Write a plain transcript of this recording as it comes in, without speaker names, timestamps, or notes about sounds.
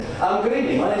Good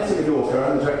evening, my name is Timothy Walker.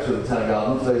 I'm the director of the Botanic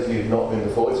Garden. For those of you who've not been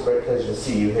before, it's a great pleasure to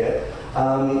see you here.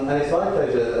 And it's my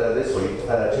pleasure this week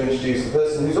to introduce the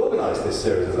person who's organised this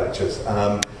series of lectures,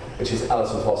 which is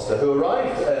Alison Foster, who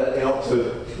arrived in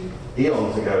Oxford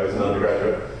eons ago as an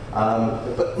undergraduate,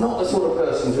 but not the sort of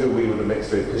person who we would have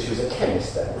mixed with, because she was a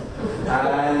chemist then.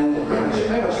 And she was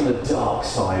very much on the dark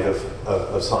side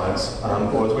of science,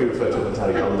 or as we refer to it in the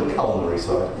Botanic Garden, the culinary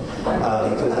side,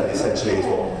 because that essentially is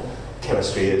what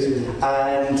chemistry is.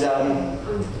 And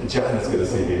Joanna's going to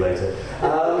see me later.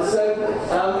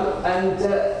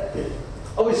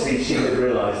 Obviously she didn't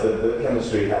realise that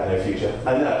chemistry had no future,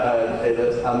 and that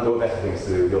there were better things to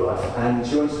do with your life, and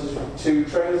she wanted to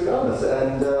train as gardeners,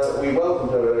 and we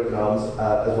welcomed her with open arms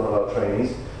as one of our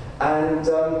trainees, and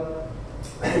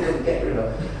couldn't get rid of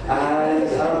her.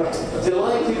 And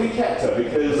delighted we kept her,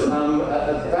 because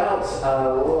about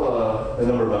a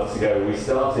number of months ago we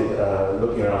started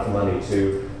looking around for money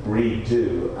to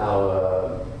redo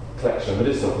our collection of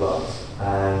medicinal plants,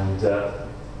 and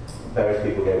various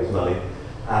people gave us money.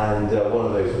 And one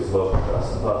of those was the Wellcome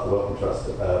Trust, and part of the Wellcome Trust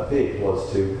bid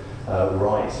was to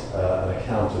write an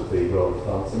account of the role of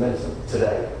plants in medicine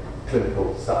today,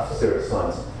 clinical stuff, serious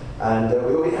science. And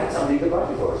we already had somebody who could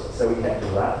write it for us, so we kept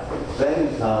all that.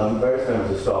 Then various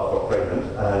members of staff got pregnant,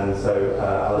 and so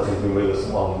Alison's been with us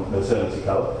on maternity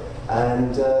cover,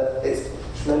 and it's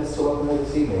tremendous to welcome her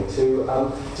this evening to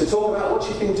talk about what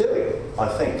she's been doing, I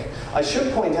think. I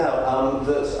should point out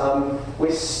that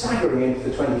we're staggering into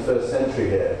the 21st century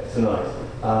here tonight.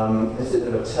 This is a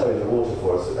bit of a toe in the water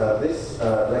for us. This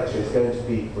lecture is going to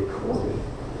be recorded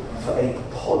for a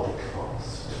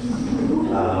podcast,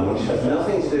 which has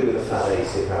nothing to do with the fat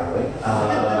AC, apparently.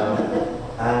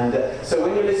 So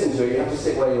when you listen to it, you have to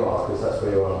sit where you are, because that's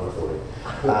where you are on recording.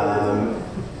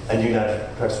 And you now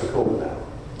press record now.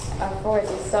 I've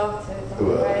already started.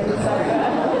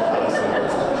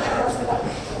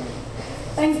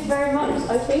 Thank you very much,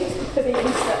 I think, for the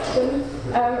introduction.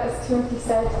 As Timothy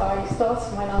said, I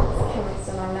started my life as a chemist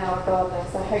and I'm now a gardener,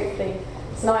 so hopefully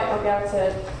tonight I'll be able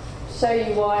to show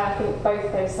you why I think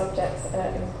both those subjects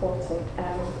are important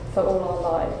for all our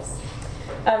lives.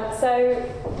 So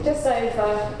just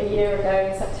over a year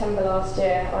ago, in September last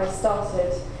year, I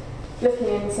started looking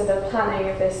into the planning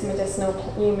of this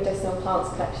new medicinal plants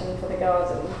collection for the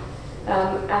garden.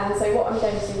 And so what I'm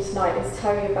going to do tonight is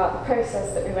tell you about the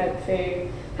process that we went through,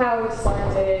 how we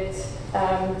decided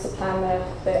to plan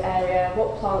the area,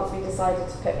 what plants we decided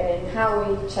to put in, how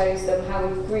we chose them, how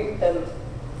we grouped them,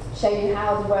 show you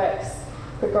how the works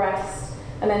progressed,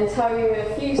 and then tell you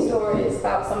a few stories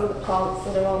about some of the plants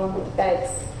that are on the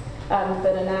beds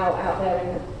that are now out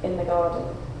there in the garden.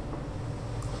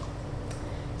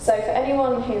 So for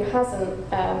anyone who hasn't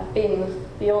been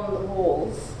beyond the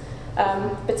walls,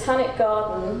 Botanic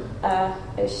Garden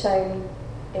is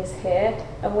here,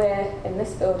 and we're in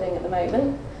this building at the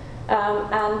moment.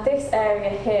 And this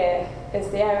area here is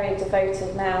the area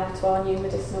devoted now to our new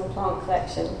medicinal plant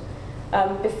collection.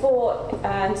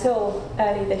 Until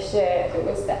early this year, it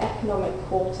was the economic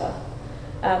quarter.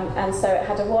 And so it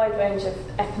had a wide range of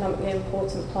economically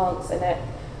important plants in it.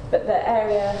 But the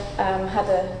area had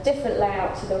a different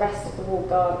layout to the rest of the walled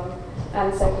garden,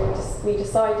 and so we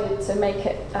decided to make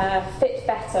it fit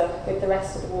better with the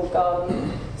rest of the walled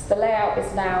garden. So the layout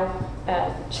is now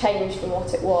changed from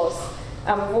what it was,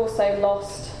 and we've also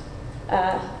lost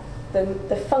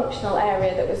the functional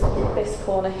area that was in this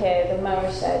corner here, the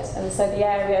mower shed, and so the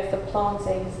area for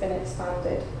planting has been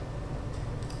expanded.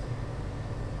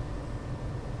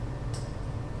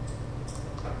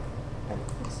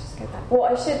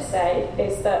 What I should say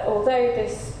is that although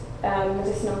this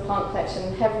medicinal plant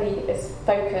collection heavily is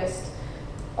focused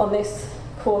on this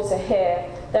quarter here,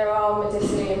 there are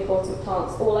medicinally important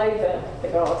plants all over the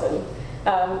garden.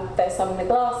 There's some in the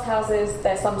glass houses,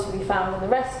 there's some to be found in the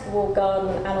rest of the walled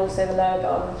garden and also the lower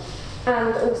garden,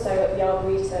 and also at the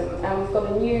Arboretum. And we've got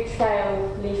a new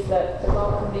trail leaflet, the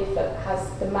welcome leaflet has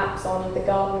the maps on of the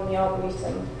garden and the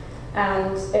Arboretum.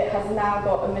 And it has now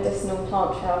got a medicinal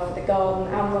plant trail for the garden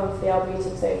and one for the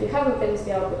Arboretum. So if you haven't been to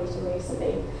the Arboretum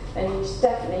recently, then you should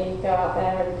definitely go out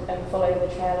there and follow the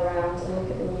trail around and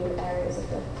look at the new areas of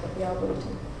the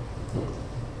Arboretum.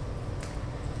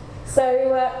 So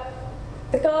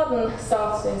the garden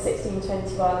started in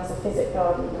 1621 as a physic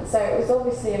garden. So it was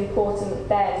obviously important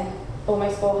then,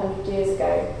 almost 400 years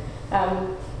ago,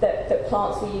 that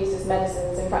plants were used as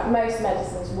medicines. In fact, most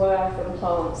medicines were from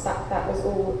plants. That was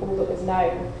all that was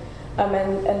known.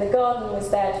 And the garden was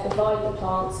there to provide the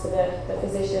plants for the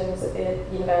physicians at the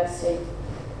university.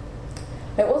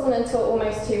 It wasn't until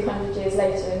almost 200 years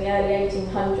later, in the early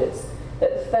 1800s,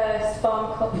 that the first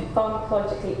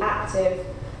pharmacologically active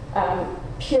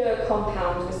pure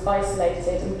compound was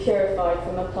isolated and purified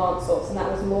from a plant source, and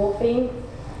that was morphine.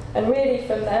 And really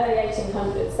from the early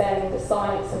 1800s then the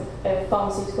science of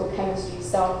pharmaceutical chemistry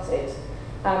started.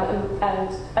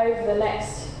 And over the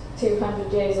next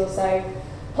 200 years or so,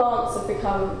 plants have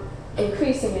become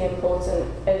increasingly important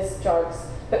as drugs,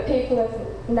 but people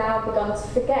have now begun to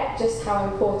forget just how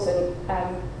important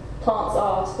plants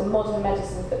are to the modern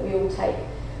medicines that we all take.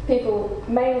 People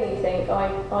mainly think,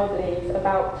 I believe,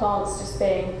 about plants just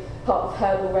being part of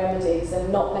herbal remedies and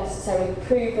not necessarily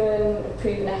proven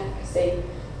efficacy,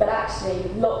 but actually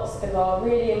lots of our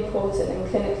really important and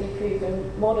clinically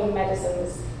proven modern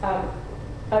medicines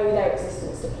owe their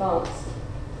existence to plants.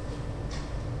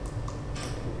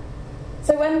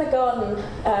 So when the garden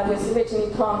was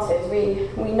originally planted,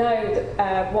 we know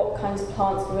that, what kinds of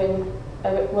plants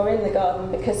were in the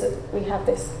garden because we have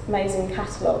this amazing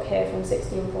catalogue here from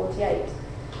 1648.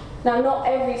 Now, not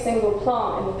every single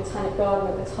plant in the Botanic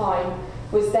Garden at the time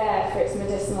was there for its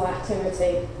medicinal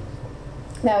activity.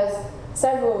 There was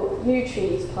several yew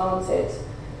trees planted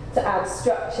to add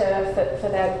structure for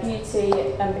their beauty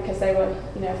and because they were,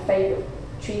 a favourite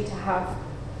tree to have.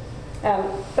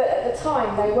 But at the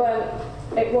time,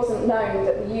 it wasn't known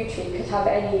that the yew tree could have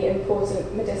any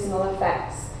important medicinal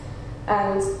effects.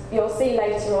 And you'll see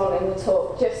later on in the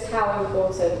talk just how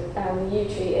important the yew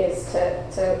tree is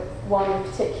to one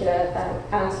particular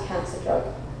anti-cancer drug.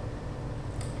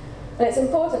 And it's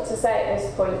important to say at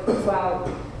this point as well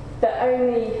that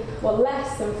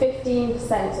less than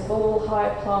 15% of all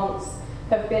higher plants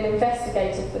have been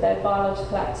investigated for their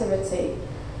biological activity.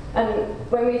 And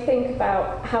when we think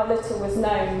about how little was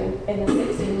known in the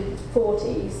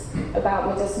 1640s about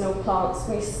medicinal plants,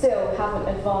 we still haven't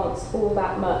advanced all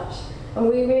that much. And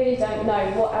we really don't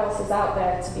know what else is out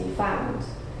there to be found.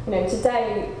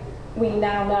 Today we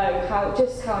now know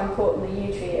just how important the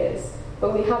yew tree is,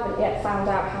 but we haven't yet found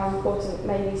out how important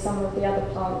maybe some of the other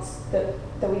plants that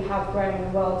we have grown in the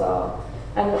world are.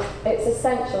 And it's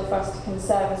essential for us to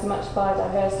conserve as much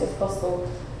biodiversity as possible,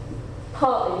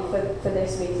 partly for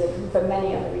this reason, for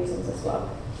many other reasons as well.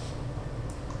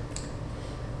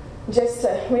 Just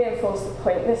to reinforce the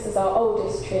point, this is our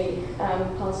oldest tree,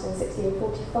 planted in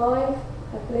 1645,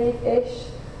 I believe-ish,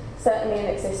 certainly in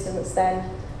existence then,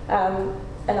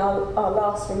 and our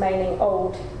last remaining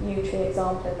old yew tree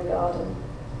example in the garden.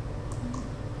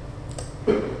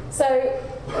 So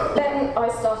then I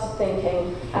started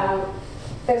thinking,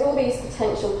 there's all these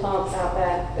potential plants out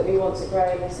there that we want to grow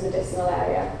in this medicinal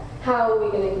area. How are we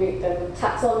going to group them?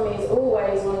 Taxonomy is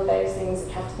always one of those things that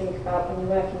you have to think about when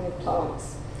you're working with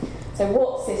plants. So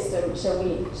what system shall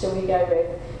we go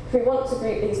with? If we want to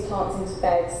group these plants into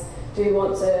beds, do we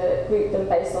want to group them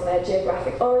based on their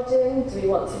geographic origin? Do we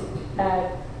want to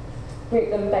group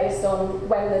them based on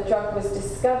when the drug was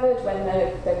discovered, when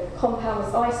the compound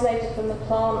was isolated from the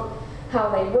plant, how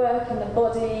they work in the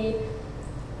body?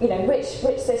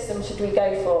 Which system should we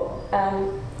go for?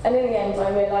 And in the end, I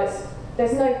realised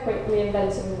there's no point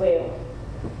reinventing the wheel.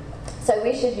 So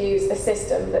we should use a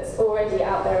system that's already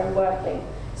out there and working.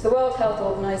 So the World Health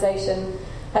Organization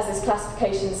has this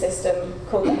classification system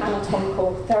called the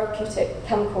Anatomical Therapeutic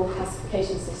Chemical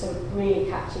Classification System, really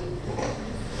catchy.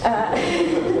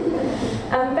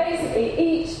 And basically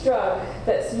each drug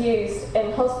that's used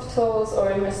in hospitals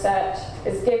or in research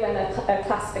is given a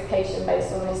classification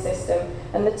based on this system,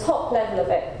 and the top level of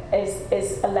it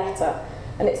is a letter,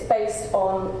 and it's based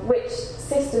on which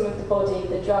system of the body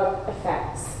the drug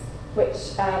affects, which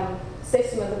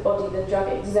system of the body the drug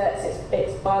exerts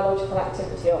its biological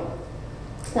activity on.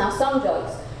 Now, some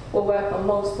drugs will work on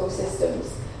multiple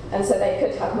systems, and so they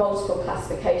could have multiple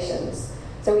classifications.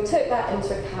 So we took that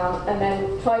into account and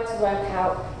then tried to work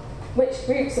out which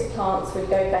groups of plants would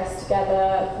go best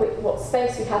together, what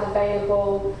space we had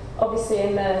available. Obviously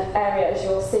in the area, as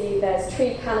you'll see, there's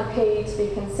tree canopy to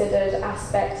be considered,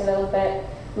 aspect a little bit,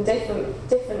 and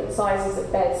different sizes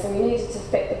of beds, so we needed to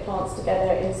fit the plants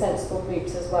together in sensible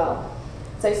groups as well.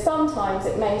 So sometimes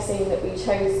it may seem that we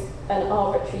chose an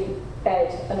arbitrary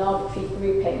bed, an arbitrary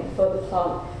grouping for the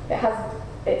plant.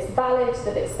 It's valid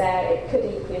that it's there, it could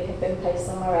equally have been placed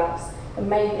somewhere else, and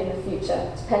maybe in the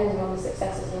future, depending on the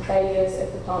successes and failures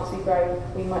of the plants we grow,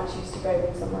 we might choose to grow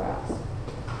them somewhere else.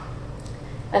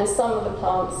 And some of the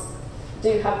plants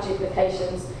do have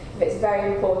duplications. If it's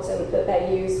very important that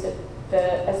they're used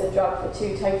as a drug for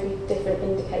two totally different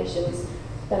indications,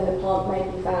 then the plant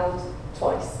may be found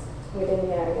twice within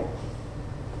the area.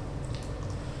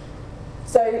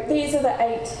 So these are the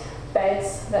 8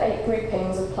 beds, the 8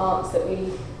 groupings of plants that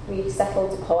we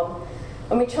settled upon.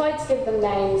 And we tried to give them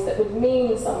names that would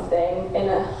mean something in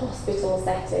a hospital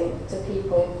setting to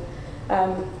people.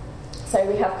 So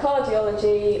we have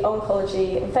cardiology,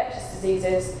 oncology, infectious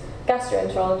diseases,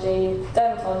 gastroenterology,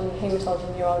 dermatology,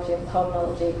 haematology, neurology and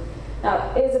pulmonology.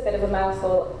 Now, it is a bit of a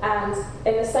mouthful, and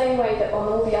in the same way that on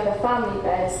all the other family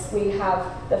beds we have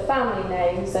the family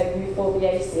name, so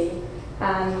euphorbiaceae,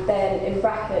 and then in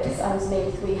brackets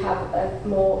underneath we have a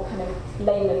more kind of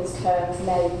layman's terms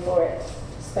name for it,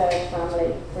 spurge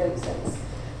family, for instance.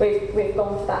 We've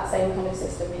gone for that same kind of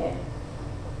system here.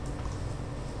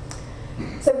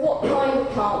 So what kind of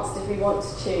plants did we want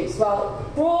to choose? Well,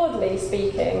 broadly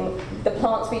speaking, the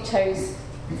plants we chose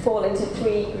fall into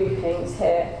three groupings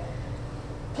here.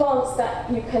 Plants that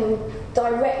you can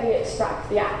directly extract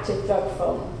the active drug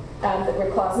from, that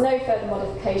requires no further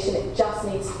modification, it just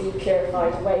needs to be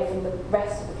purified away from the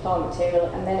rest of the plant material,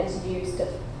 and then it's used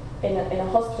in a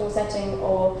hospital setting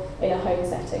or in a home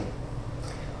setting.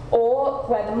 Or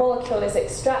where the molecule is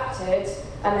extracted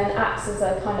and then acts as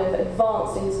a kind of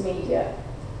advanced intermediate.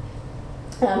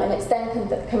 And it's then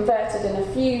converted in a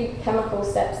few chemical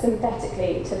steps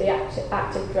synthetically to the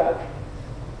active drug.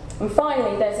 And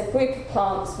finally, there's a group of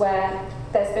plants where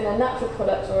there's been a natural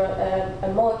product or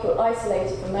a molecule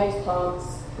isolated from those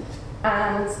plants,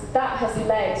 and that has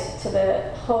led to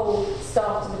the whole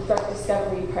start of the drug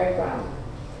discovery program.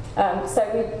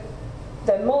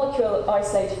 The molecule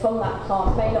isolated from that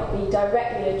plant may not be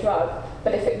directly a drug,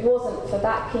 but if it wasn't for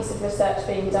that piece of research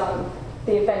being done,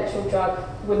 the eventual drug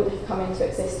wouldn't have come into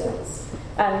existence.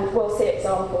 And we'll see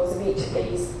examples of each of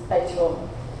these later on.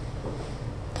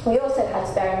 We also had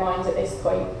to bear in mind at this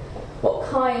point what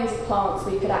kinds of plants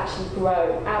we could actually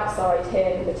grow outside here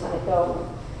in the Botanic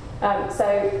Garden.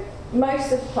 So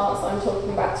most of the plants that I'm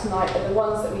talking about tonight are the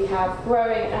ones that we have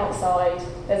growing outside.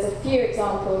 There's a few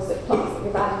examples of plants that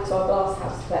we've added to our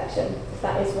glasshouse collection, because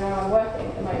that is where I'm working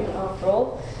at the moment after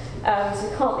all. So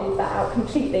we can't leave that out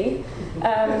completely.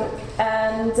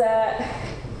 And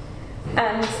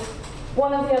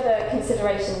one of the other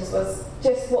considerations was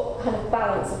just what kind of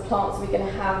balance of plants are we going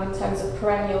to have in terms of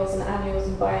perennials and annuals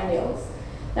and biennials.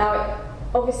 Now, it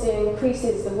obviously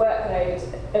increases the workload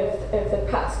of the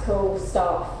practical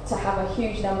staff to have a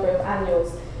huge number of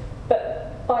annuals,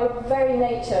 but by very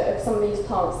nature of some of these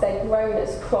plants, they're grown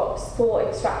as crops for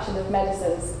extraction of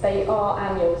medicines. They are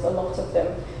annuals, a lot of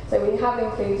them. So we have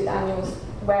included annuals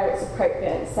where it's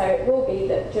appropriate. So it will be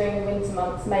that during the winter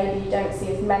months, maybe you don't see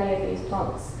as many of these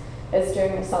plants as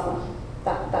during the summer.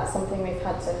 That's something we've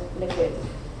had to live with.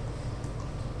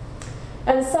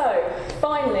 And so,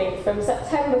 finally, from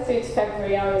September through to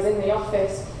February, I was in the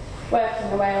office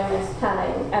working away on this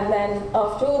planning, and then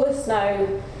after all the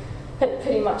snow had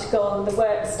pretty much gone, the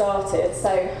work started. So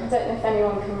I don't know if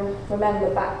anyone can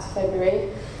remember back to February.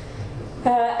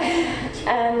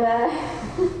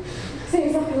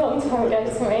 Seems like a long time ago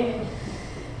to me.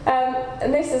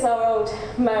 And this is our old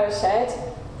mower shed,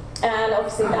 and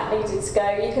obviously that needed to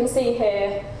go. You can see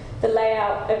here the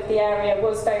layout of the area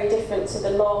was very different to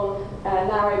the long,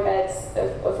 narrow beds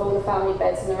of all the family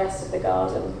beds in the rest of the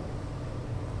garden.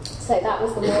 So that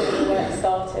was the morning the work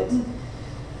started.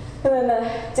 And then the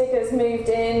diggers moved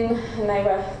in, and they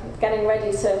were getting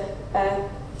ready to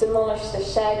demolish the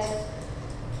shed.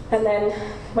 And then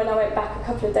when I went back a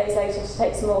couple of days later to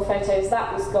take some more photos,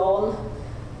 that was gone.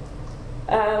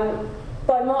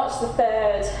 By March the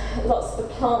 3rd, lots of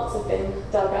the plants have been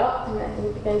dug up, and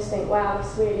you begin to think, wow,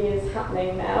 this really is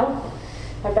happening now.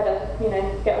 I better,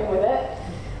 get on with it.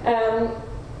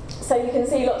 So you can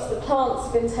see lots of the plants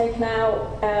have been taken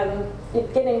out. You're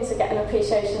beginning to get an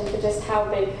appreciation for just how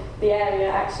big the area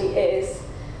actually is.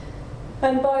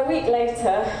 And by a week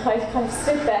later, I kind of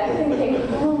stood there thinking,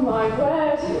 oh my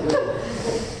word,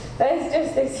 there's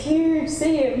just this huge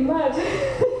sea of mud.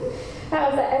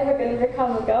 How's that ever going to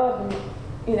become a garden,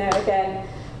 again?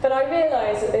 But I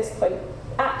realised at this point,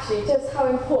 actually, just how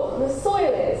important the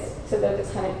soil is to the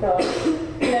Botanic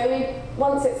Garden.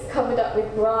 Once it's covered up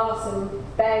with grass and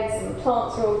beds and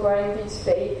plants are all growing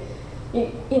beautifully,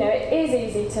 it is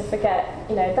easy to forget,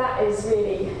 that is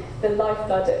really the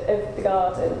lifeblood of the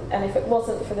garden, and if it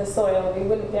wasn't for the soil, we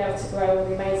wouldn't be able to grow all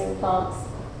the amazing plants.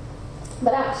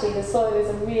 But actually, the soil is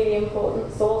a really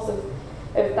important source of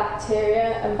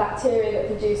bacteria, and bacteria that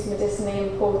produce medicinally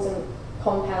important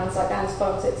compounds like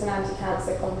antibiotics and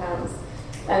anti-cancer compounds.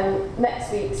 And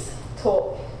next week's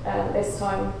talk, this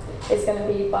time, is going to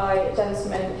be by a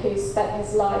gentleman who's spent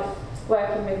his life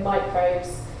working with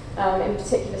microbes, in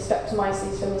particular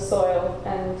Streptomyces from the soil,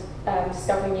 and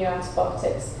discovering new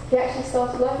antibiotics. He actually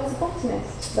started life as a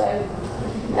botanist, so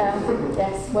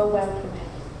yes, well welcome him.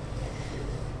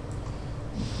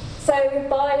 So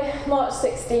by March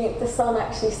 16th, the sun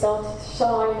actually started to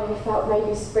shine, and we felt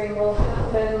maybe spring will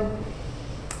happen.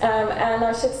 And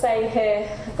I should say here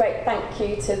a great thank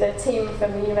you to the team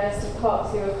from the University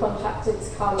Parks who were contracted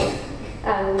to come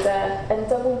and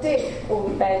double dig all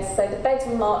the beds. So the beds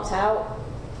were marked out,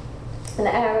 and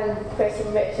Aaron, Chris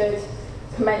and Richard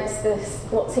commenced this,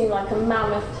 what seemed like a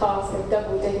mammoth task of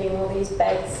double digging all these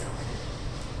beds.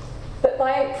 But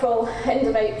by April, end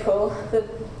of April, the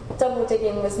double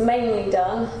digging was mainly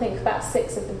done. I think about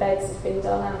 6 of the beds had been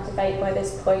done out of 8 by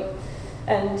this point.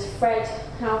 And Fred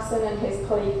Howson and his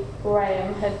colleague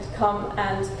Graham had come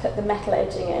and put the metal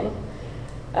edging in.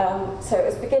 So it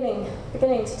was beginning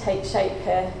to take shape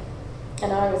here.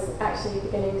 And I was actually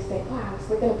beginning to think, wow, so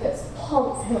we're going to put some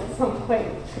plants in at some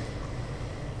point.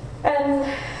 And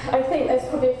I think there's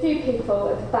probably a few people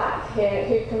at the back here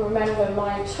who can remember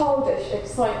my childish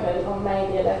excitement on May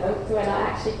the 11th when I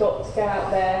actually got to go out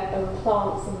there and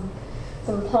plant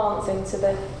some plants into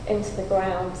the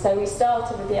ground. So we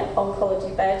started with the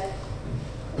oncology bed.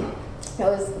 It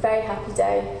was a very happy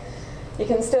day. You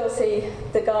can still see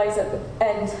the guys at the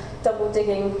end double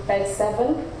digging bed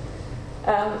 7.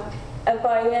 And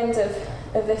by the end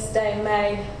of this day in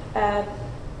May,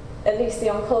 at least the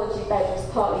oncology bed was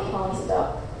partly planted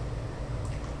up.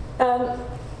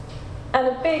 And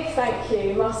a big thank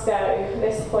you must go at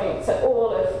this point to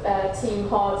all of Team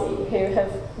Hardy who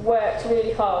have worked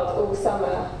really hard all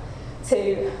summer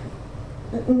to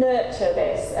nurture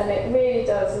this, and it really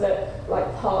does look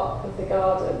like part of the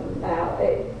garden now.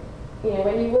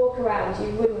 When you walk around,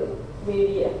 you wouldn't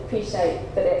really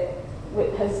appreciate that it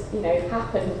has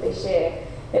happened this year.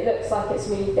 It looks like it's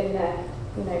really been there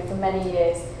for many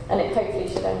years, and it hopefully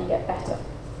should only get better.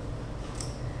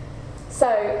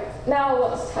 So now I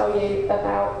want to tell you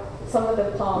about some of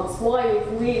the plants, why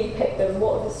we've really picked them,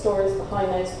 what are the stories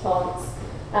behind those plants.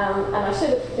 And I should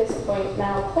at this point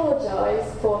now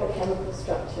apologise for the chemical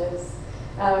structures.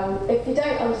 If you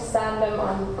don't understand them,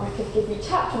 I could give you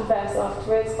chapter and verse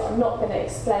afterwards, but I'm not going to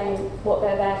explain what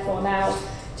they're there for now.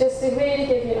 Just to really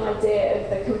give you an idea of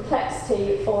the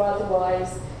complexity or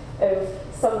otherwise of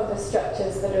some of the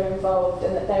structures that are involved,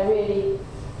 and that they're really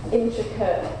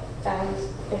intricate and,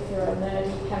 if you're a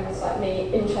nerdy chemist like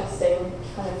me, interesting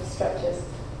kind of structures.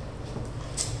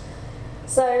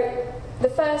 So the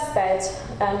first bed,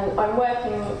 I'm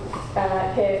working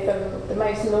here from the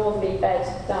most northerly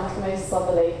bed down to the most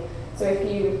southerly. So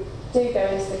if you do go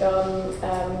into the garden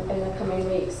in the coming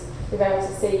weeks, you'll be able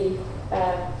to see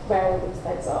where all these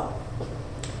beds are.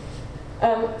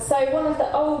 So one of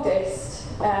the oldest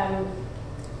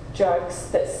drugs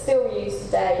that's still used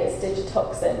today is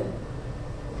digitoxin.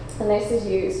 And this is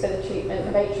used for the treatment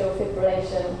of atrial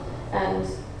fibrillation and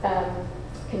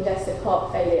congestive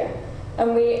heart failure.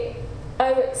 And we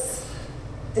owe its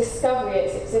discovery,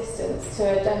 its existence,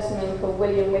 to a gentleman called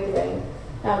William Withering.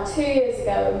 Now, 2 years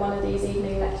ago, in one of these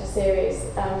evening lecture series,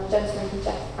 a gentleman called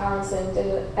Jeff Aronson did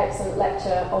an excellent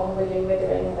lecture on William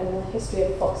Withering and the history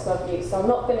of foxglove use, so I'm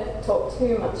not going to talk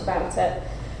too much about it.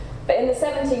 But in the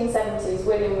 1770s,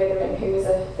 William Withering, who was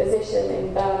a physician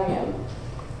in Birmingham,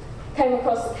 came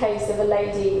across the case of a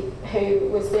lady who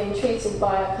was being treated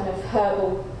by a kind of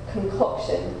herbal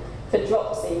concoction for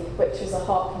dropsy, which was a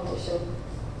heart condition.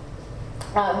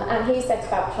 And he set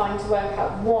about trying to work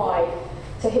out why,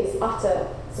 to his utter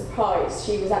surprise,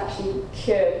 she was actually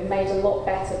cured and made a lot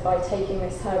better by taking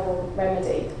this herbal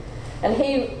remedy. And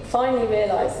he finally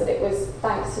realised that it was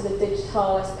thanks to the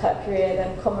digitalis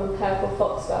purpurea, the common purple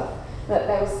foxglove, that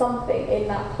there was something in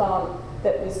that plant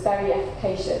that was very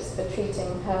efficacious for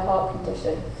treating her heart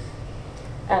condition.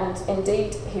 And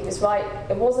indeed, he was right.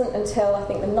 It wasn't until, I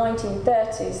think, the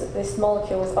 1930s that this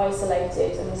molecule was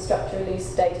isolated and the structure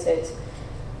elucidated.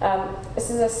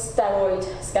 This is a steroid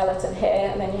skeleton here,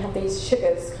 and then you have these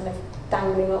sugars kind of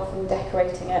dangling off and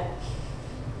decorating it.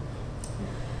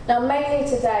 Now, mainly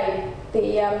today,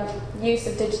 the use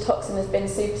of digitoxin has been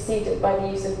superseded by the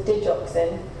use of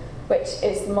digoxin, which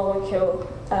is the molecule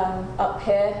up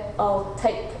here. I'll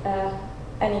take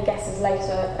any guesses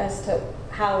later as to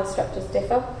how the structures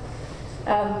differ,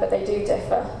 but they do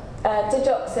differ.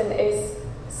 Digoxin is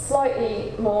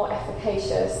slightly more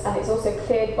efficacious, and it's also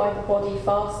cleared by the body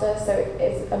faster, so it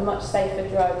is a much safer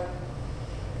drug.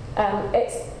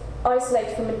 It's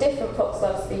isolated from a different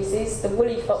foxglove species, the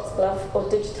woolly foxglove, or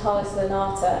Digitalis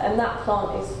lanata, and that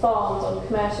plant is farmed on a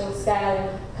commercial scale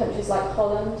in countries like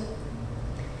Holland,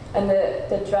 and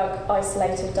the drug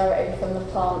isolated directly from the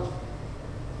plant.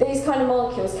 These kind of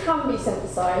molecules can be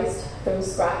synthesised from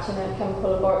scratch in a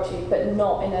chemical laboratory, but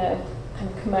not in a kind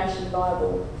of commercially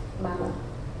viable manner.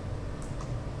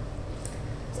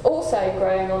 Also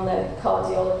growing on the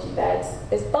cardiology beds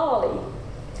is barley.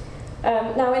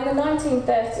 Now, in the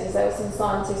 1930s, there were some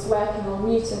scientists working on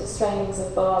mutant strains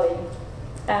of barley,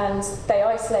 and they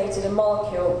isolated a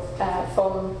molecule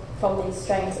from these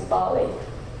strains of barley,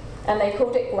 and they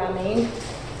called it gramine,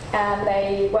 and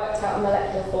they worked out a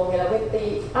molecular formula. With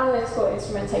the analytical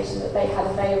instrumentation that they had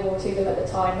available to them at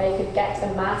the time, they could get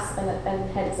a mass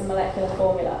and hence a molecular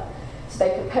formula. So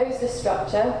they proposed a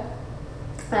structure,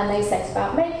 and they set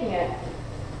about making it.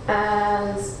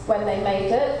 And when they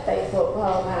made it, they thought,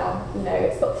 well, now,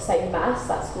 it's got the same mass,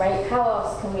 that's great. How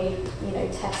else can we,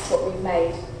 test what we've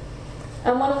made?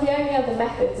 And one of the only other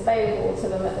methods available to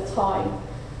them at the time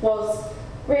was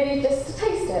really just to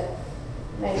taste it.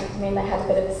 They had a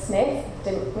bit of a sniff,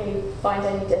 didn't really find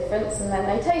any difference, and then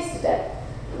they tasted it.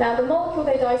 Now, the molecule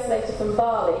they'd isolated from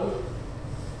barley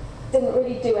didn't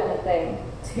really do anything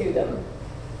to them,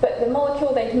 but the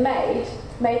molecule they'd made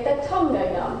their tongue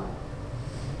go numb.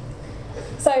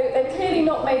 So they'd clearly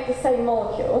not made the same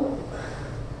molecule.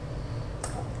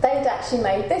 They'd actually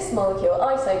made this molecule,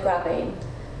 isogramine.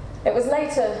 It was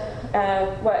later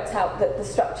worked out that the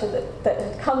structure that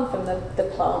had come from the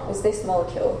plant was this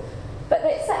molecule. But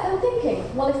it set them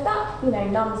thinking, well, if that,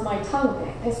 numbs my tongue a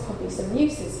bit, there's probably some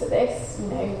uses for this. You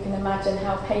can imagine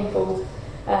how painful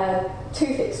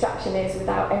tooth extraction is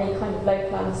without any kind of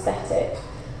local anaesthetic.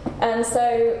 And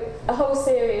so a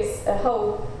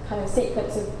whole kind of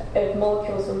sequence of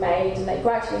molecules were made, and they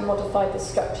gradually modified the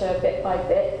structure bit by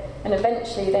bit, and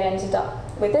eventually they ended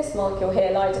up with this molecule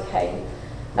here, lidocaine.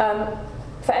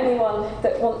 For anyone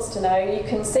that wants to know, you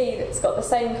can see that it's got the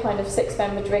same kind of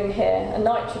six-membered ring here, a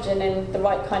nitrogen in the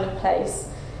right kind of place,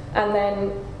 and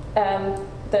then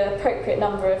the appropriate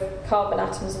number of carbon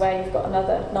atoms where you've got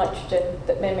another nitrogen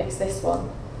that mimics this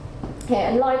one. Here,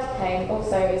 and lidocaine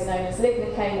also is known as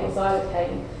lignocaine or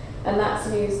xylocaine, and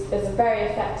that's used as a very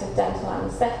effective dental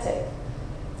anaesthetic.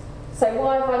 So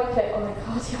why have I put it on the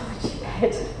cardiology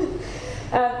bed?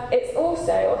 It's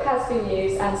also, or has been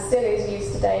used, and still is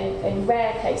used today in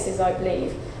rare cases, I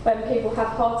believe, when people have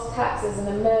heart attacks as an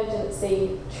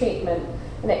emergency treatment,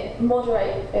 and it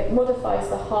modifies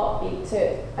the heartbeat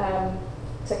to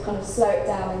kind of slow it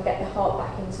down and get the heart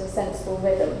back into a sensible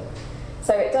rhythm.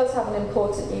 So it does have an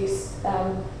important use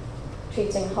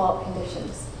treating heart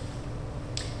conditions.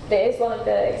 But it is one of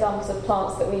the examples of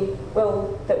plants that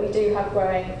we do have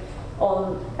growing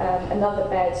on another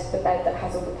bed, the bed that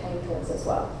has all the painkillers as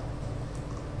well.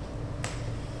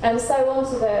 And so on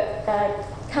to the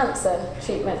cancer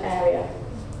treatment area.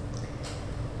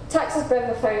 Taxus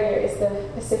brevifolia is the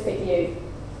Pacific yew,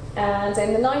 and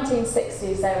in the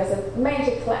 1960s there was a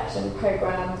major collection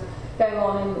program going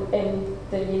on in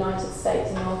the United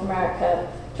States and North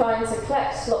America, trying to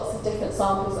collect lots of different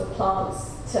samples of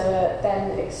plants to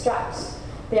then extract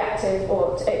the active,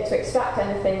 or to extract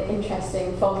anything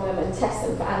interesting from them and test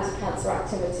them for anti-cancer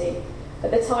activity.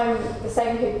 At the time, the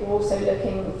same people were also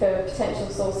looking for potential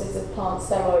sources of plant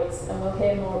steroids, and we'll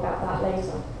hear more about that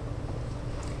later.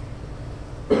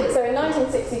 So in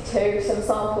 1962, some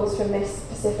samples from this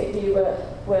Pacific yew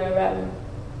were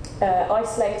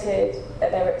isolated, they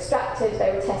were extracted,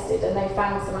 they were tested, and they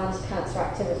found some anti-cancer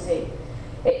activity.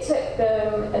 It took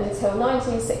them until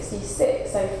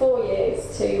 1966, so 4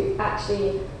 years, to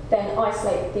actually then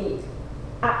isolate the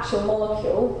actual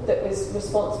molecule that was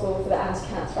responsible for the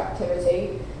anti-cancer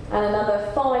activity, and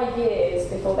another 5 years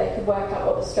before they could work out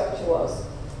what the structure was.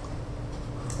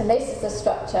 And this is the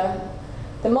structure.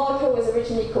 The molecule was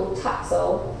originally called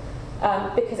Taxol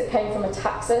because it came from a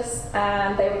taxus,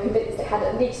 and they were convinced it had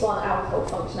at least one alcohol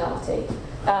functionality.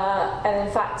 And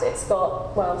in fact, it's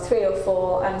got, 3 or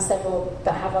 4 and several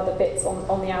that have other bits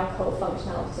on the alcohol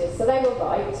functionality. So they were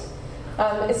right.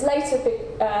 It's later,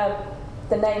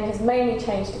 the name has mainly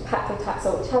changed to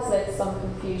paclitaxel, which has led to some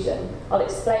confusion. I'll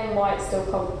explain why it's still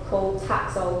called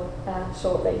Taxol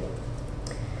shortly.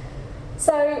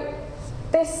 So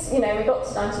this, we got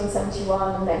to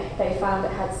 1971 and they found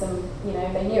it had some,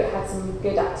 they knew it had some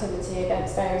good activity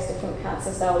against various different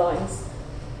cancer cell lines.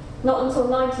 Not until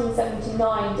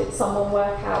 1979 did someone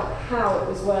work out how it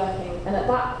was working, and at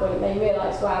that point they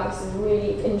realised, wow, this is a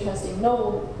really interesting,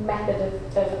 novel method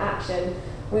of action.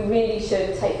 We really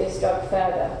should take this drug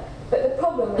further. But the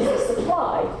problem was the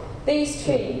supply. These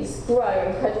trees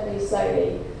grow incredibly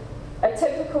slowly. A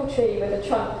typical tree with a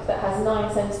trunk that has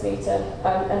 9 centimetre,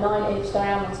 a 9-inch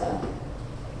diameter,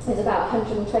 is about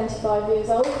 125 years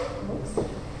old.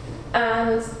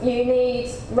 And you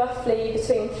need roughly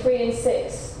between 3 and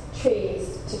 6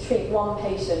 trees to treat one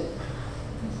patient.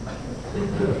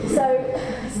 So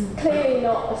it's clearly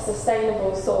not a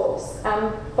sustainable source.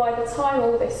 And by the time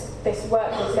all this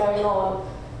work was going on,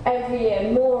 every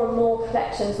year more and more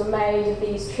collections were made of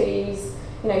these trees.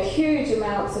 Huge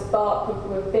amounts of bark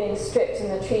were being stripped and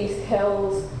the trees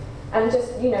killed. And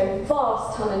just,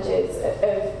 vast tonnages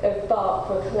of bark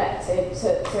were collected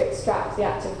to extract the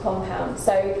active compound.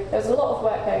 So there was a lot of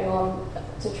work going on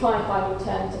to try and find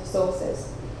alternative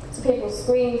sources. So people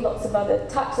screened lots of other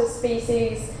Taxus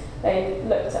species, they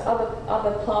looked at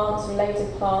other plants,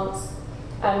 related plants,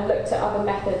 and looked at other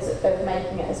methods of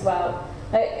making it as well.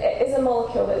 It is a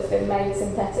molecule that has been made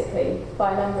synthetically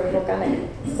by a number of organic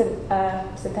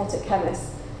synthetic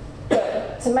chemists.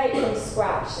 But to make from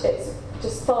scratch, it's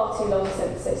just far too long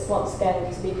synthesis, once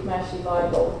again, to be commercially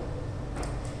viable.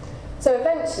 So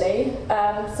eventually,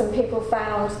 some people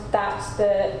found that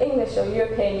the English or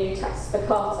European yew Taxus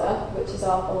baccata, which is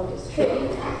our oldest tree,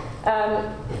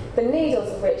 the needles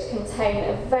of which contain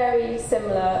a very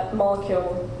similar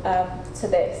molecule to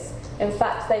this. In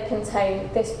fact, they contain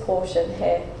this portion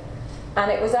here. And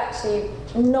it was actually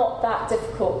not that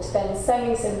difficult to then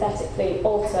semi-synthetically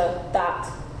alter that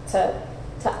to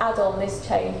add on this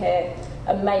chain here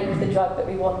and make the drug that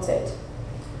we wanted.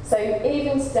 So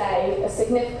even today, a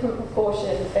significant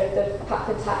proportion of the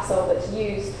paclitaxel that's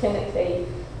used clinically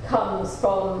comes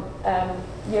from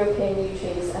European yew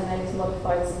trees and then is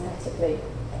modified synthetically.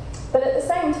 But at the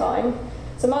same time,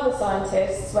 some other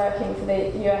scientists working for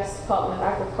the US Department of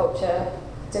Agriculture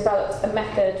developed a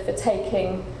method for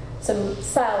taking some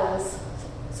cells,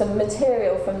 some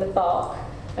material from the bark,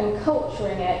 and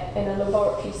culturing it in a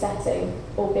laboratory setting,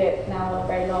 albeit now on a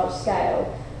very large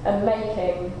scale, and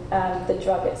making the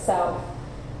drug itself.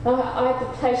 I had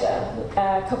the pleasure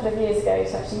a couple of years ago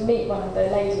to actually meet one of the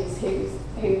ladies who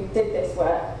did this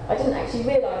work. I didn't actually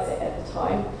realise it at the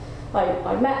time.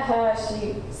 I met her,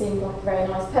 she seemed like a very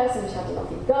nice person, she had a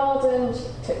lovely garden, she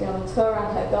took me on a tour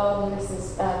around her garden. This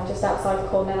is just outside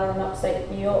Cornell in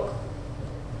upstate New York.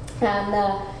 And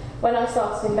when I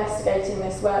started investigating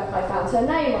this work, I found her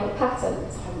name on a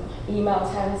patent. So I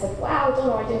emailed her and said, "Wow,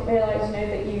 Donna, I didn't realise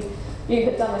that you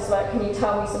had done this work, can you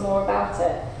tell me some more about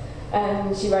it?"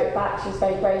 And she wrote back, she was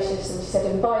very gracious, and she said,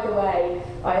 "And by the way,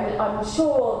 I'm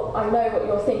sure I know what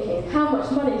you're thinking. How much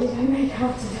money did I make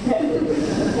out of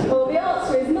it?" Well, the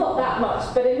answer is not that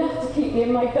much, but enough to keep me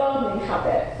in my gardening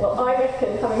habit. Well, I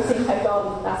reckon, having seen her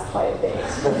garden, that's quite a bit.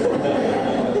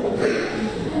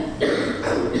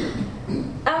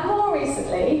 And more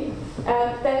recently,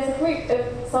 there's a group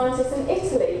of scientists in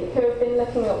Italy who have been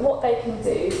looking at what they can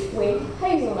do with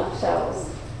hazelnut shells.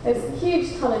 There's huge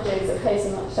tonnages of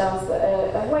hazelnut shells that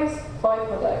are a waste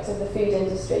byproduct of the food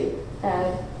industry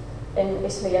in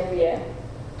Italy every year.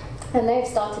 And they've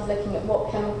started looking at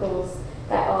what chemicals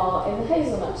there are in the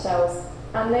hazelnut shells,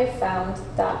 and they've found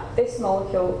that this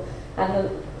molecule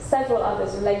and several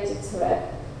others related to it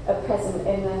are present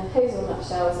in the hazelnut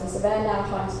shells, and so they're now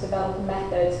trying to develop a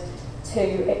method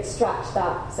to extract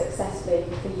that successfully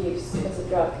for use as a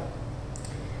drug.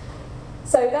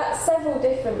 So that's several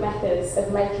different methods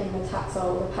of making the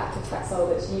paclitaxel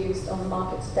that's used on the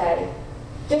market today.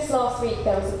 Just last week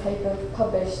there was a paper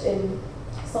published in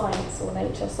Science, or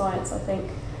Nature Science I think,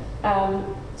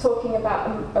 talking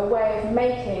about a way of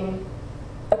making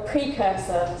a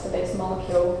precursor to this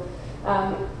molecule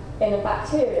in a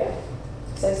bacteria.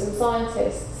 So some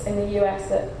scientists in the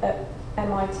US at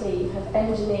MIT have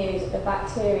engineered a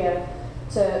bacteria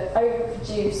to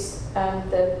overproduce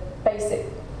the basic,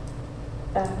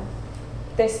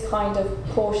 this kind of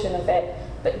portion of it,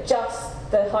 but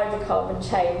just the hydrocarbon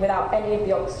chain without any of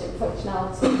the oxygen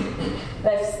functionality.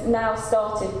 They've now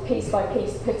started piece by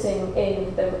piece putting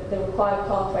in the required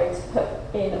pathway to put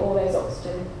in all those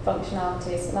oxygen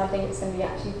functionalities, and I think it's going to be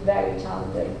actually very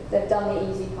challenging. They've done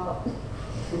the easy part.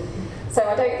 So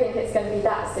I don't think it's going to be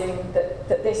that soon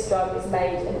that this drug is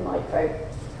made in a microbe.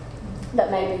 That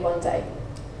may be one day.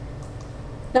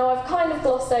 Now I've kind of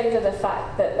glossed over the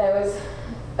fact that there was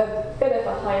a bit of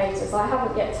a hiatus. I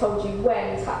haven't yet told you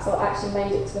when Taxol actually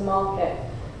made it to the market.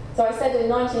 So I said in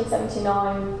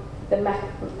 1979 the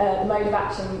mode of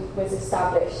action was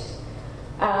established.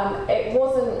 It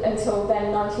wasn't until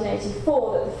then,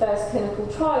 1984, that the first clinical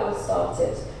trial was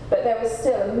started, but there was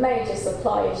still a major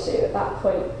supply issue at that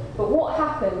point. But what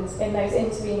happened in those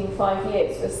intervening 5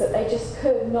 years was that they just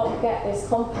could not get this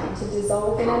compound to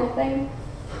dissolve in anything.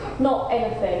 Not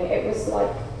anything, it was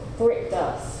like brick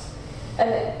dust.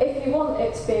 And if you want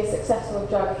it to be a successful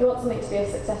drug, if you want something to be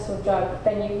a successful drug,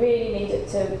 then you really need it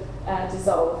to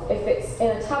dissolve. If it's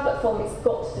in a tablet form, it's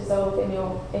got to dissolve in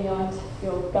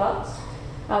your gut.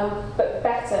 But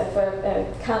better for a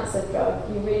cancer drug,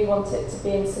 you really want it to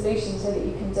be in solution so that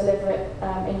you can deliver it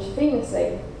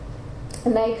intravenously.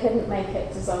 And they couldn't make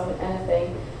it dissolve in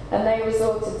anything. And they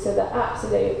resorted to the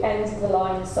absolute end of the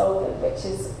line solvent, which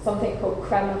is something called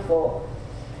Cremophor.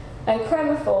 And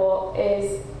Cremophor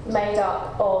is made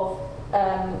up of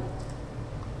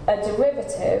a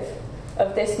derivative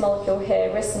of this molecule here,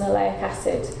 ricinoleic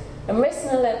acid. And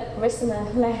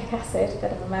ricinoleic acid,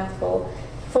 bit of a mouthful,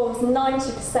 forms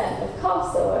 90% of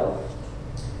castor oil.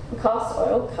 And castor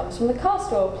oil comes from the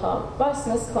castor oil plant,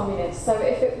 Ricinus communis. So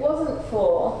if it wasn't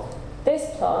for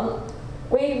this plant,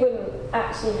 we wouldn't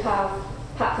actually have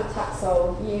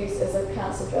paclitaxel used as a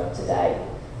cancer drug today.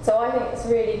 So I think it's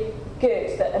really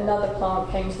good that another plant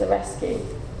came to the rescue.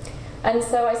 And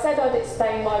so I said I'd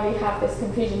explain why we have this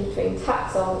confusion between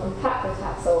Taxol and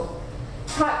paclitaxel.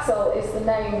 Taxol is the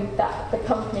name that the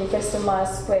company Bristol Myers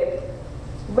Squibb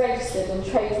registered and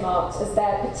trademarked as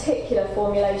their particular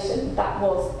formulation that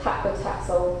was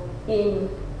paclitaxel in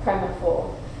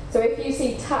Cremophor. So if you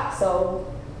see Taxol,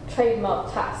 trademark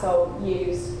Taxol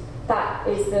used, that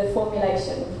is the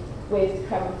formulation with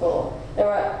Cremophor. There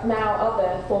are now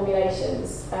other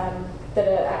formulations that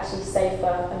are actually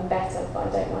safer and better, but I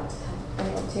don't like to tell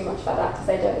anyone too much about that because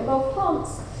they don't involve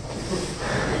plants.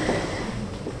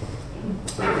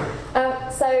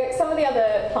 So some of the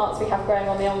other plants we have growing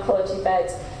on the oncology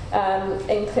bed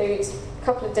include a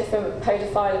couple of different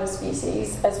podophyllum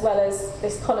species, as well as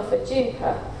this conifer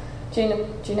juniper,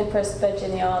 Juniperus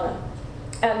virginiana.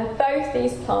 And both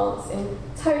these plants, in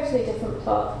totally different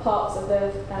parts of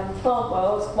the plant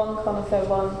world, one conifer,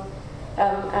 one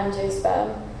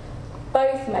angiosperm,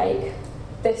 both make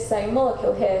this same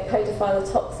molecule here,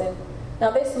 podophyllatoxin. Now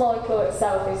this molecule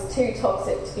itself is too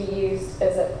toxic to be used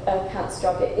as a cancer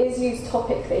drug. It is used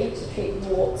topically to treat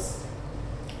warts,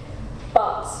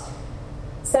 but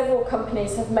several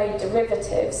companies have made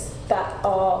derivatives that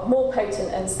are more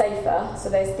potent and safer. So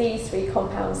there's these three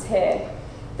compounds here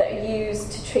that are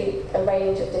used to treat a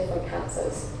range of different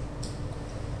cancers.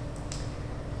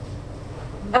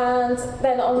 And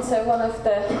then on to one of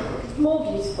the more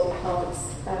beautiful plants,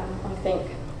 I think,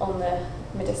 on the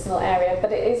medicinal area,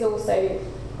 but it is also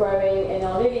growing in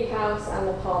our lily house and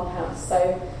the palm house.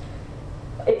 So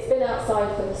it's been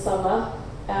outside for the summer,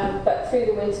 but through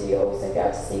the winter you'll also be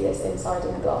able to see this inside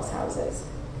in the glass houses.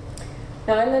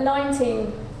 Now in the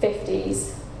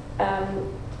 1950s,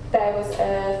 there was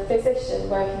a physician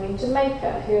working in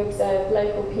Jamaica who observed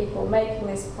local people making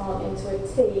this plant into a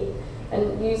tea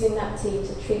and using that tea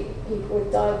to treat people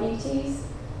with diabetes.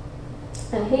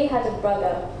 And he had a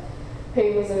brother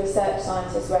who was a research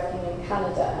scientist working in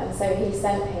Canada, and so he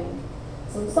sent him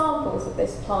some samples of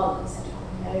this plant and said,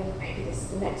 maybe this is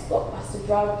the next blockbuster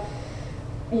drug.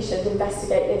 You should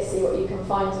investigate this, see what you can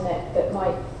find in it that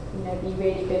might be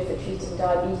really good for treating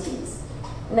diabetes.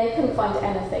 And they couldn't find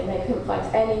anything. They couldn't find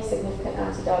any significant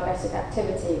anti-diabetic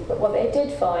activity. But what they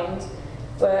did find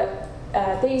were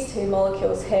these two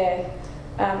molecules here,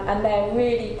 and they're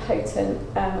really potent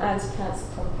anti-cancer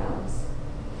compounds.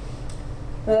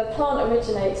 The plant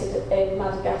originated in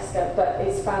Madagascar, but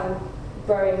is found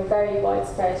growing very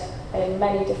widespread in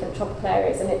many different tropical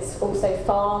areas, and it's also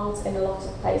farmed in a lot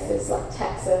of places like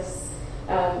Texas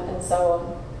and so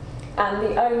on. And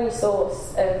the only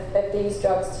source of these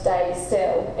drugs today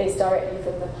still is directly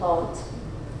from the plant.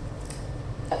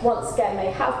 Once again,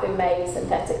 they have been made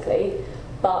synthetically,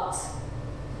 but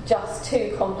just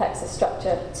too complex a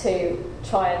structure to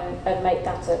try and make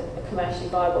that a commercially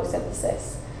viable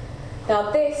synthesis.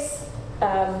 Now this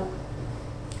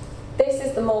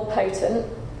is the more potent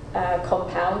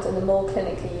compound and the more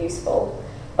clinically useful,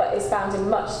 but is found in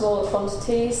much smaller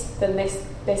quantities than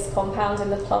this compound in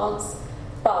the plants.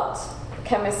 But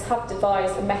chemists have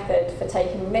devised a method for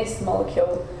taking this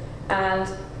molecule and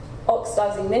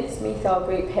oxidizing this methyl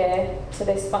group here to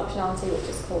this functionality, which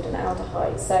is called an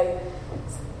aldehyde. So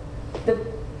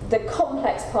the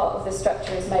complex part of the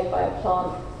structure is made by a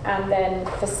plant, and then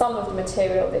for some of the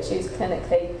material that's used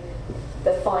clinically,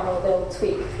 the final little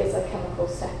tweak is a chemical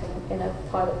step in a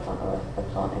pilot plant or a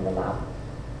plant in the lab.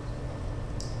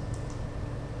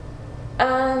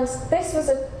 And this was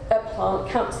a plant,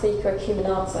 Camptotheca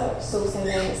acuminata, which is also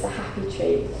known as the happy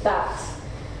tree, that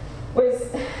was,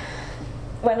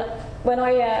 when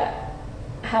I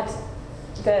had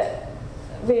the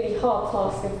really hard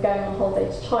task of going on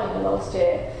holiday to China last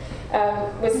year,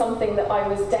 was something that I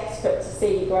was desperate to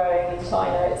see growing in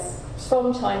China. It's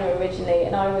from China originally,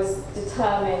 and I was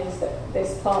determined that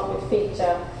this plant would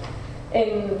feature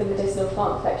in the medicinal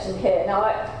plant collection here. Now,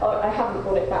 I haven't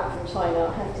brought it back from China,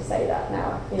 I have to say that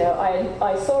now.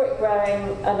 I saw it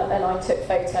growing and I took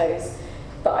photos,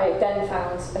 but I then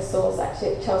found a source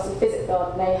actually at Chelsea Physic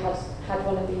Garden. They had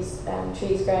one of these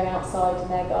trees growing outside in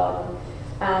their garden,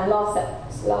 and last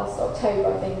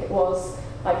October, I think it was,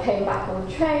 I came back on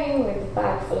the train with a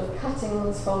bag full of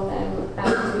cuttings from them,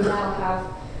 and we now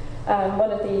have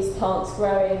one of these plants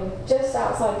growing just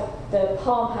outside the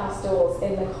Palm House doors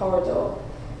in the corridor.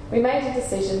 we made a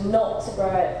decision not to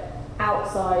grow it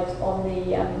outside on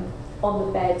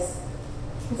the beds,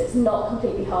 because it's not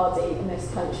completely hardy in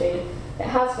this country. It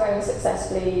has grown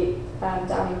successfully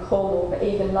down in Cornwall, but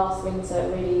even last winter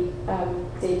really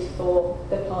did for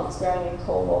the plants growing in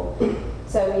Cornwall.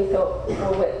 So we thought,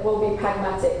 well, we'll be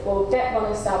pragmatic. We'll get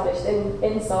one established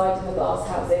inside in the glass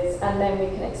houses, and then we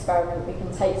can experiment. We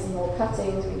can take some more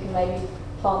cuttings. We can maybe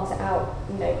plant it out,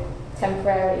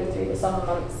 temporarily through the summer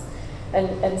months,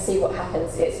 and see what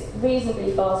happens. It's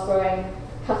reasonably fast growing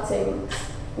cuttings.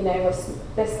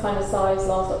 With this kind of size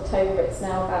last October, it's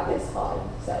now about this high.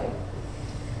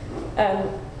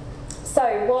 So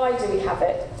why do we have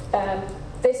it?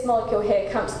 This molecule here,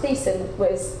 camptothecin,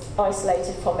 was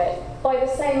isolated from it by the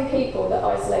same people that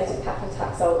isolated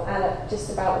paclitaxel, and at just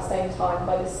about the same time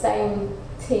by the same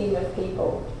team of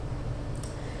people.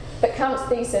 But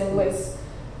camptothecin was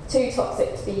too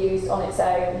toxic to be used on its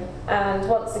own, and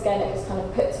once again it was kind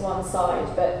of put to one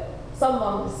side, but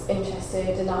someone was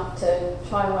interested enough to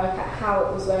try and work out how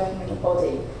it was working in the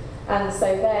body, and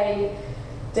so they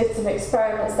did some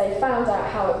experiments. They found out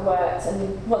how it worked,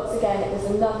 and once again it was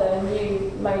another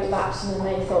new mode of action, and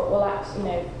they thought, well,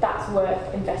 actually, that's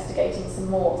worth investigating some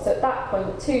more. So at that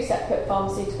point, 2 separate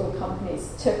pharmaceutical companies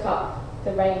took up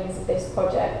the reins of this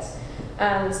project,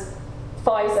 and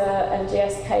Pfizer and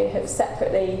GSK have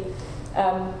separately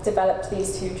developed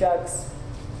these 2 drugs.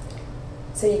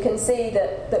 So you can see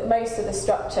that most of the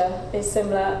structure is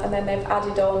similar, and then they've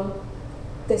added on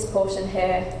this portion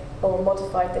here, or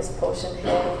modified this portion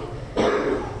here.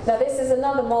 Now this is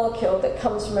another molecule that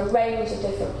comes from a range of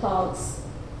different plants.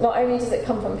 Not only does it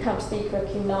come from Camptotheca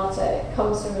acuminata, it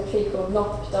comes from a tree called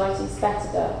Nothopodytes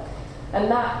foetida, and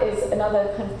that is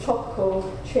another kind of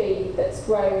tropical tree that's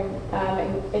grown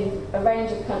in a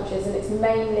range of countries, and it's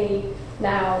mainly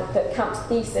now that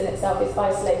camptothecin itself is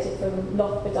isolated from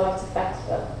Nothopodytes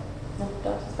foetida.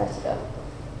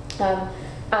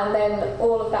 And then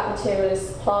all of that material is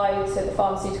supplied to the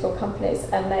pharmaceutical companies,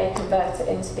 and they convert it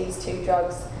into these 2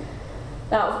 drugs.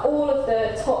 Now, of all of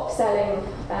the top-selling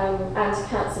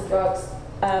anti-cancer drugs,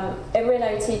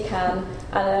 irinotecan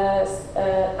and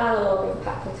an analogue of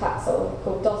paclitaxel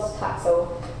called docetaxel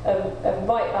are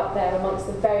right up there amongst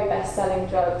the very best-selling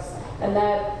drugs, and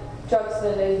they're drugs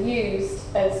that are used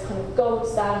as kind of gold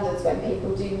standards when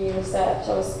people do new research.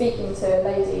 I was speaking to a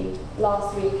lady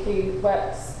last week who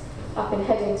works up in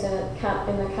Headington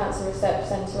in the Cancer Research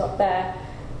Centre up there,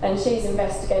 and she's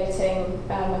investigating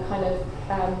a kind of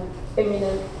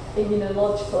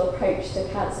immunological approach to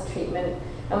cancer treatment.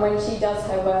 And when she does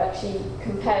her work, she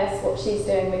compares what she's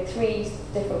doing with 3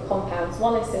 different compounds.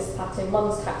 One is cisplatin,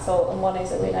 one's Taxol, and one is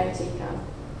irinotecan.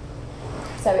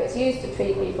 So it's used to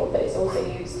treat people, but it's also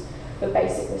used for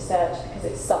basic research because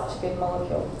it's such a good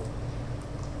molecule.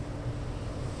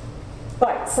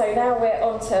 Right, so now we're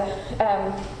on to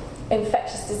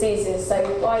infectious diseases.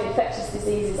 So by infectious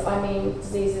diseases, I mean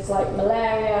diseases like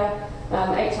malaria,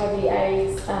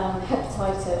 HIV/AIDS,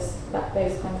 hepatitis,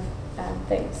 those kind of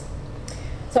things.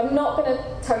 So I'm not going to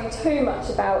tell you too much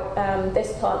about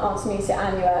this plant, Artemisia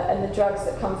annua, and the drugs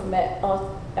that come from it.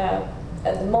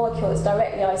 The molecule that's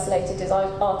directly isolated is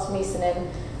artemisinin,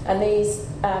 and these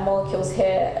molecules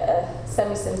here are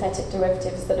semi-synthetic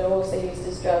derivatives that are also used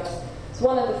as drugs. So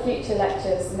one of the future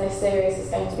lectures in this series is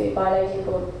going to be by a lady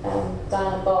called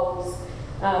Diana Bowles,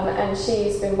 and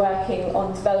she's been working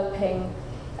on developing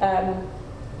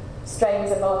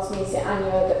strains of Artemisia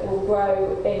annua that will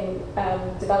grow in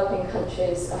developing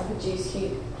countries and produce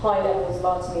high levels of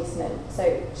artemisinin.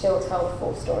 So she'll tell the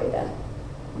full story then.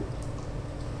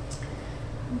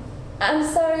 And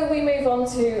so we move on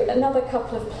to another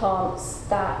couple of plants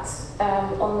that,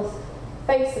 on the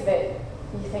face of it,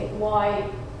 you think, why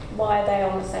are they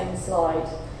on the same slide?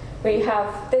 We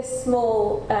have this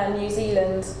small New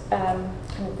Zealand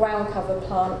kind of ground cover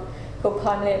plant called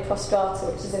Pimelia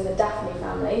prostrata, which is in the Daphne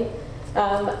family,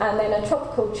 and then a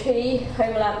tropical tree,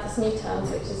 Homolanthus nutans,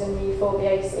 which is in the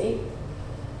Euphorbiaceae.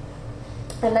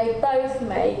 And they both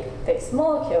make this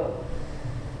molecule.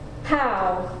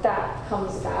 How that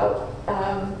comes about,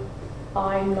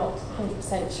 I'm not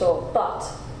 100% sure, but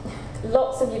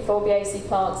lots of Euphorbiaceae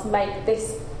plants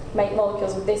make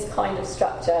molecules with this kind of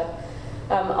structure.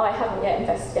 I haven't yet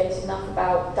investigated enough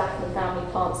about Daphne family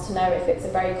plants to know if it's a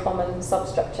very common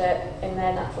substructure in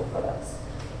their natural products.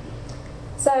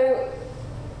 So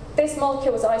this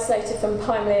molecule was isolated from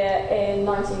Pimelia in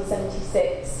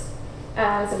 1976,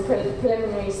 and some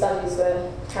preliminary studies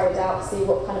were carried out to see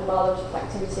what kind of biological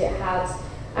activity it had,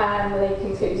 and they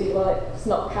concluded, well, it's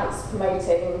not cancer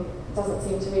promoting, doesn't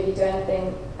seem to really do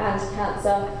anything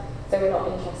anti-cancer, so we're not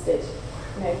interested.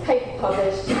 Paper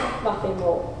published, nothing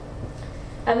more.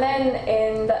 And then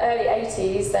in the early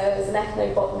 80s, there was an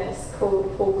ethnobotanist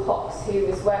called Paul Cox who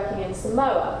was working in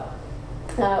Samoa,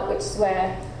 which is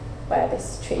where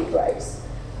this tree grows.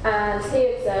 And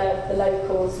he observed the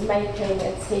locals making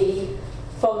a tea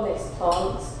from this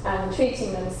plant and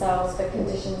treating themselves for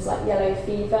conditions like yellow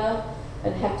fever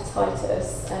and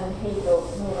hepatitis. And he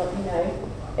thought, well,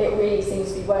 it really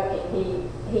seems to be working.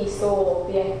 He saw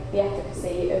the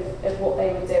efficacy of what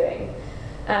they were doing.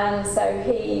 And so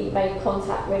he made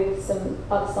contact with some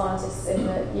other scientists in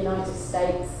the United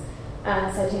States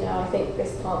and said, I think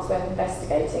this plant's worth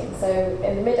investigating. So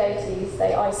in the mid-80s,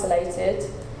 they isolated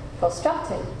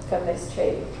prostratin from this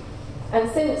tree. And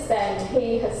since then,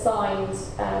 he has signed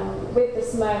with the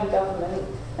Samoan government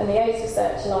and the AIDS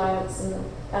Research Alliance and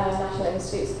National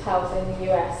Institutes of Health in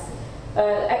the US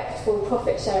an equitable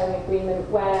profit-sharing agreement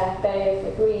where they've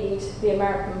agreed, the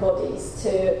American bodies,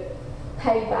 to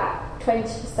pay back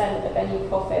 20% of any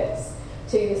profits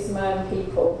to the Samoan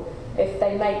people if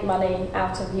they make money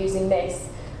out of using this.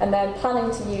 And they're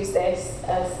planning to use this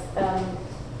as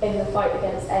in the fight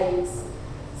against AIDS.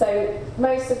 So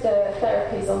most of the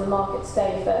therapies on the market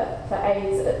today for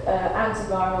AIDS,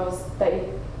 antivirals, they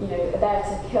are there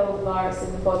to kill the virus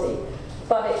in the body.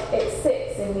 But it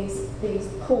sits in these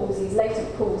pools, these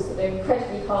latent pools that are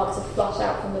incredibly hard to flush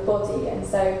out from the body. And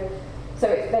so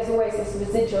there's always this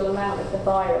residual amount of the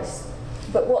virus.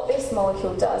 But what this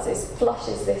molecule does is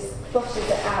flushes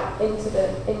it out into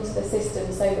the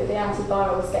system so that the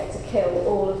antivirals get to kill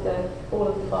all of the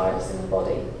virus in the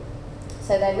body.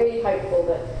 So they're really hopeful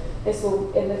that this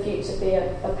will in the future be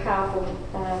a powerful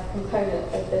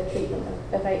component of the treatment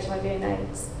of HIV and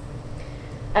AIDS.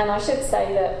 And I should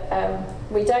say that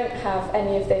we don't have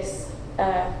any of this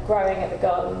growing at the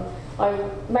garden. I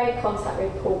made contact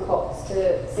with Paul Cox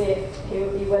to see if he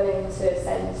would be willing to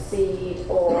send seed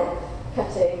or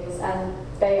cuttings, and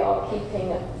they are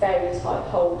keeping a very tight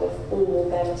hold of all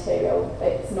their material.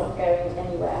 It's not going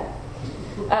anywhere.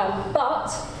 But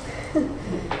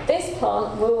this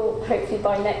plant will hopefully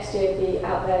by next year be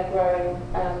out there growing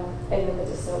in the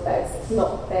medicinal beds. It's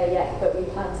not there yet, but we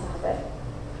plan to have it.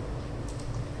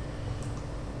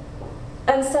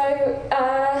 And so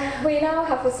we now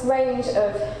have this range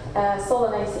of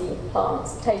Solanaceae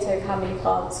plants, potato family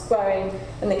plants, growing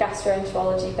in the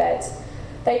gastroenterology bed.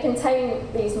 They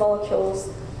contain these molecules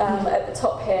at the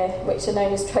top here, which are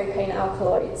known as tropane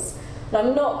alkaloids. And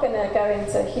I'm not going to go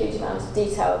into a huge amount of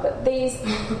detail, but these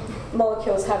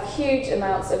molecules have huge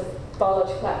amounts of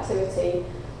biological activity,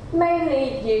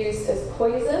 mainly used as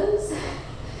poisons.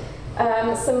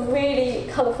 Some really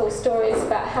colourful stories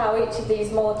about how each of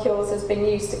these molecules has been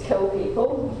used to kill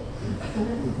people,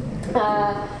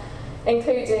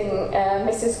 including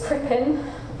Mrs. Crippen.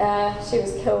 She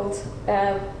was killed,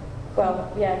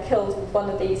 killed with one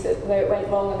of these, where it went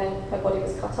wrong and then her body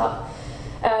was cut up.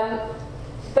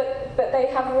 But they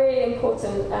have a really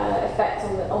important effect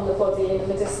on the body in a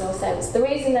medicinal sense. The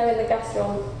reason they're in the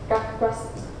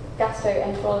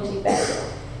gastroenterology bed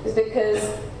is because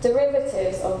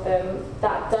derivatives of them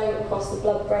that don't cross the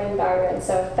blood-brain barrier and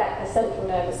so affect the central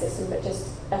nervous system but just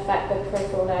affect the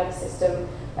peripheral nervous system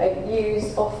are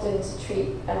used often to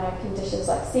treat conditions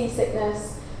like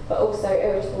seasickness, but also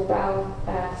irritable bowel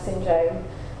syndrome.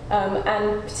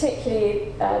 And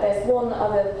particularly, there's one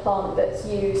other plant that's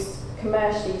used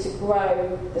commercially to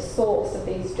grow the source of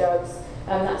these drugs,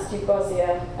 and that's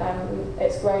Dubrosia.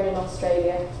 It's grown in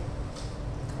Australia.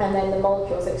 And then the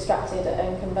molecules extracted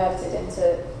and converted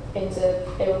into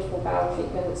irritable bowel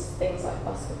treatments, things like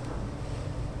buscopan.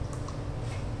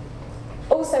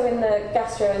 Also in the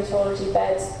gastroenterology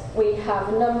bed, we have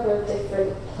a number of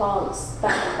different plants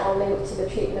that are linked to the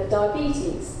treatment of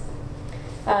diabetes,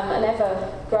 an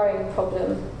ever-growing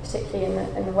problem, particularly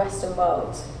in the Western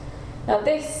world. Now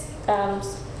this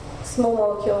small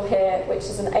molecule here, which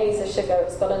is an aza sugar,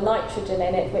 it's got a nitrogen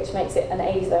in it, which makes it an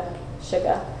aza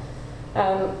sugar.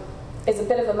 Is a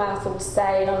bit of a mouthful to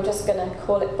say, and I'm just going to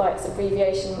call it by its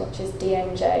abbreviation, which is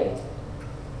DMJ.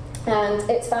 And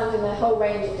it's found in a whole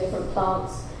range of different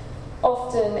plants,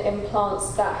 often in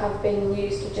plants that have been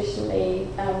used traditionally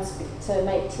to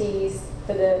make teas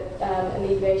for the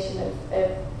alleviation of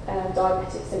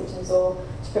diabetic symptoms or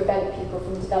to prevent people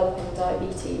from developing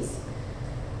diabetes.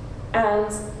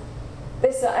 And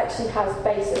this actually has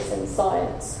basis in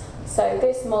science. So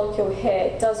this molecule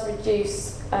here does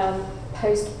reduce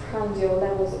postprandial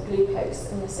levels of glucose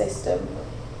in the system.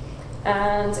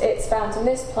 And it's found in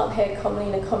this plant here,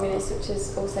 Commelina communis, which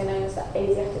is also known as the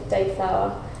Asiatic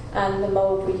dayflower, and the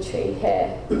mulberry tree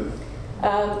here.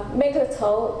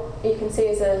 Miglitol, you can see,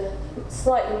 is a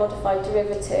slightly modified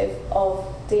derivative of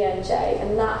DMJ,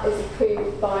 and that is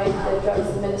approved by the Drugs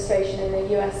Administration in the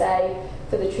USA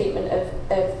for the treatment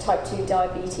of type 2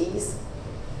 diabetes.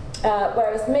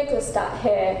 Whereas miglustat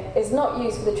here is not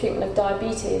used for the treatment of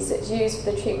diabetes, it's used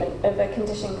for the treatment of a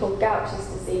condition called Gaucher's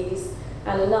disease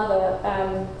and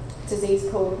another disease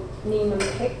called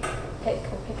Niemann-Pick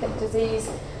disease.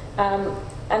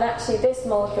 And actually this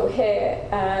molecule here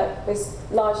was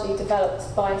largely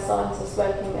developed by scientists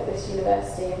working at this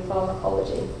university in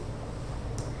pharmacology.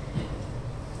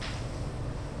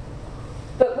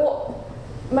 But what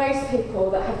most people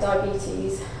that have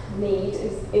diabetes need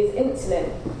is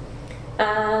insulin.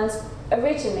 And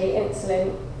originally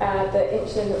insulin, the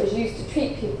insulin that was used to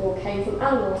treat people came from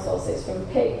animal sources, from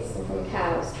pigs and from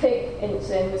cows. Pig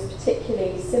insulin was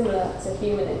particularly similar to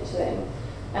human insulin,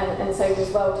 and so was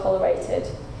well tolerated.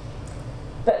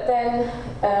 But then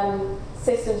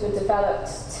systems were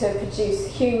developed to produce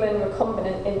human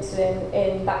recombinant insulin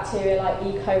in bacteria like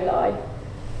E. coli,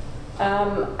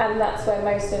 and that's where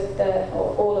most of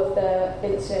or all of the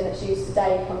insulin that's used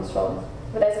today comes from.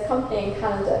 But there's a company in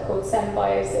Canada called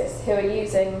Sembiosis who are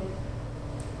using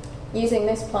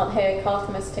this plant here,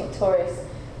 Carthamus tinctorius,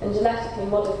 and genetically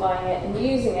modifying it and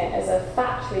using it as a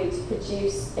factory to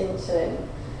produce insulin.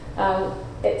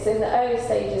 It's in the early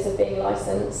stages of being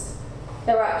licensed.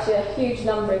 There are actually a huge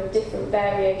number of different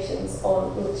variations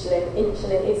on insulin.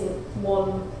 Insulin isn't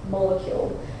one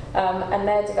molecule, and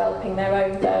they're developing their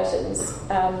own versions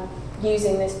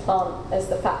using this plant as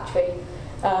the factory.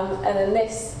 And then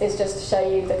this is just to show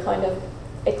you the kind of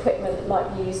equipment that might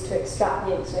be used to extract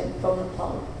the insulin from the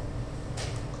plant.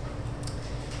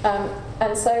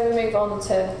 And so we move on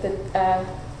to the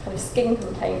kind of skin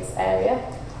complaints area.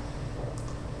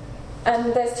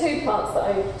 And there's two plants that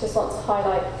I just want to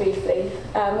highlight briefly.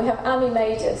 We have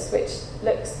Amimajus, which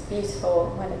looks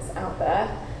beautiful when it's out there.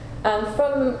 And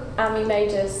from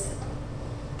Amimajus,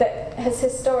 that has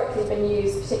historically been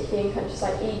used, particularly in countries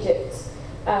like Egypt,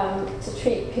 to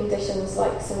treat conditions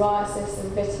like psoriasis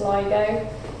and vitiligo.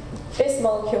 This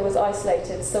molecule was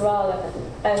isolated, psoralen,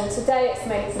 and today it's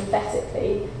made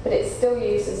synthetically, but it's still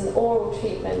used as an oral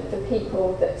treatment for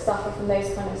people that suffer from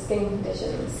those kind of skin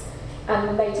conditions.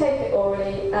 And they take it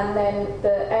orally, and then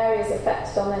the areas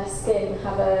affected on their skin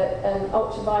have an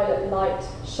ultraviolet light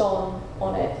shone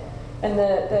on it. And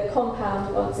the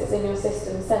compound, once it's in your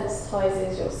system,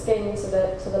 sensitizes your skin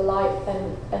to the light,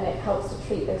 and it helps to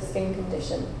treat the skin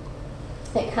condition.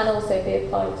 It can also be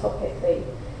applied topically,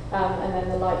 and then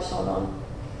the light shone on.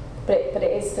 But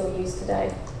it is still used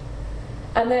today.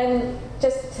 And then,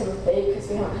 just for Timothy, because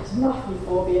we haven't had enough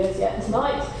euphorbias yet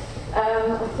tonight,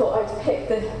 I thought I'd pick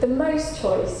the most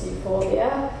choice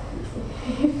euphorbia,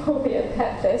 Euphorbia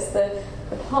peptis,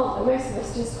 the plant that most of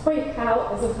us just whip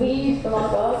out as a weed from our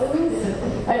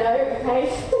gardens. I know, okay?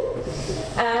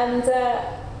 And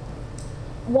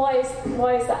why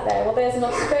is that there? Well, there's an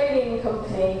Australian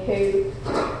company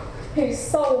whose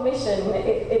sole mission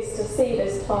is to see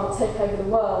this plant take over the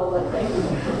world, I think.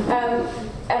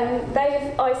 And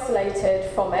they've isolated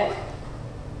from it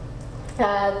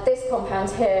this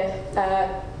compound here,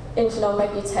 ingenol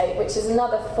mebutate, which is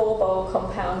another four-bol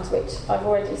compound, which I've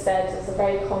already said is a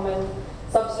very common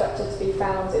substructure to be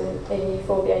found in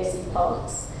Euphorbiaceae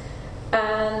plants.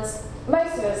 And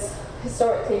most of us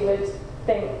historically would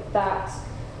think that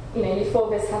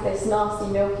euphorbias have this nasty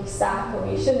milky sap and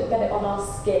we shouldn't get it on our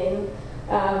skin,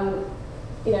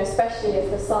 especially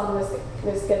if the sun was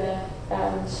going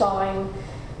to shine,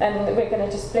 and we're going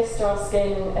to just blister our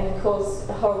skin and cause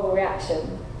a horrible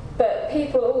reaction. But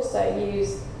people also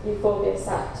use euphorbia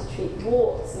sap to treat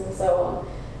warts and so on.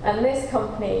 And this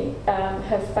company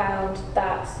have found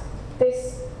that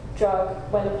this drug,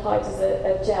 when applied as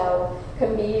a gel,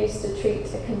 can be used to treat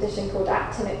a condition called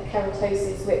actinic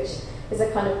keratosis, which is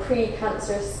a kind of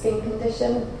pre-cancerous skin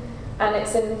condition. And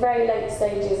it's in very late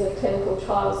stages of clinical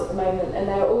trials at the moment, and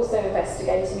they're also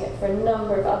investigating it for a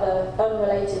number of other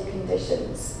unrelated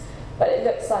conditions. But it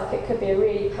looks like it could be a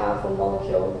really powerful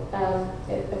molecule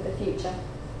of the future.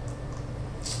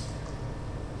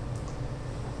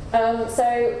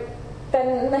 So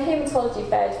then in the haematology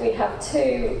bed, we have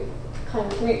two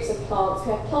kind of groups of plants.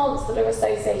 We have plants that are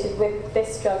associated with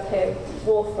this drug here,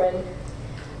 warfarin,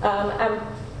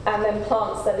 and then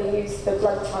plants that are used for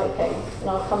blood typing, and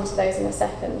I'll come to those in a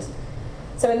second.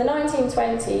 So in the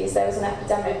 1920s, there was an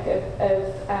epidemic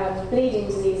of bleeding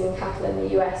disease in cattle in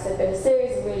the US. There had been a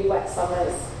series of really wet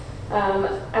summers,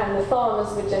 and the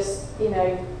farmers were just,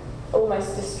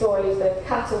 almost destroyed. The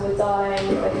cattle were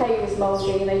dying, the hay was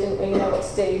mouldy, and they didn't really know what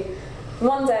to do.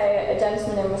 One day, a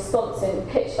gentleman in Wisconsin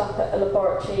pitched up at a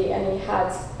laboratory and he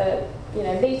had a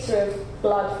litre of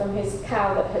blood from his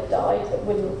cow that had died that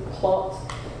wouldn't clot,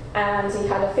 and he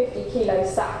had a 50-kilo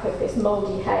sack of this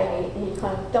mouldy hay. He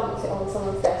kind of dumped it on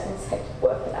someone's desk and said,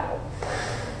 work it out.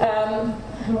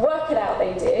 Work it out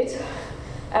they did,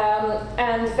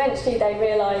 and eventually they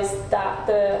realised that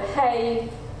the hay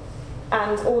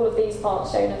and all of these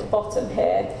plants shown at the bottom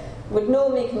here would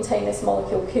normally contain this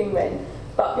molecule coumarin,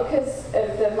 but because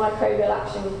of the microbial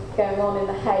action going on in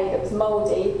the hay that was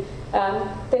mouldy,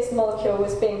 this molecule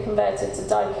was being converted to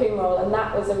dicoumarol, and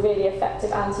that was a really effective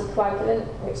anticoagulant,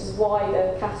 which is why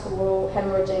the cattle were all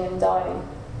hemorrhaging and dying.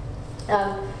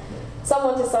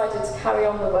 Someone decided to carry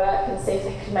on the work and see if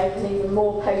they could make an even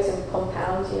more potent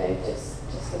compound, just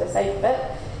for the sake of it,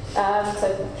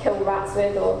 to kill rats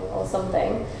with or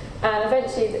something. And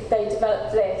eventually they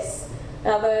developed this.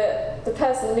 Now the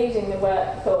person leading the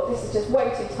work thought this is just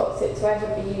way too toxic to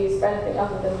ever be used for anything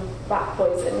other than rat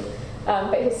poison.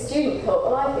 But his student thought,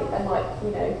 well, I think there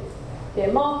might, be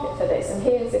a market for this, and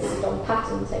he insisted on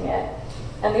patenting it.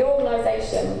 And the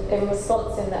organisation in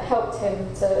Wisconsin that helped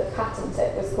him to patent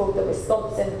it was called the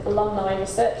Wisconsin Alumni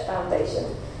Research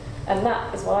Foundation, and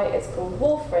that is why it's called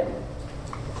warfarin.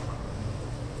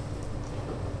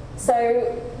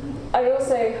 So I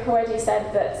also already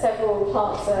said that several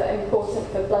plants are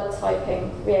important for blood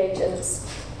typing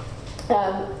reagents.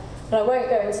 And I won't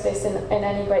go into this in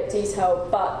any great detail,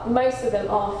 but most of them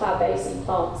are Fabaceae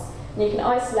plants. And you can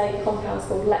isolate compounds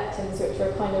called lectins, which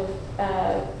are kind of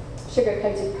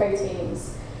sugar-coated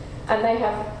proteins. And they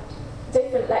have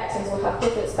different lectins will have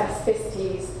different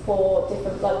specificities for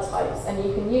different blood types. And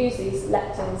you can use these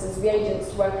lectins as reagents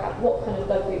to work out what kind of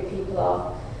blood group people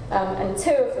are. And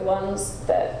two of the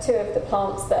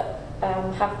plants that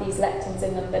have these lectins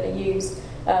in them that are used,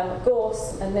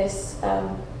 gorse and this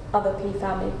other pea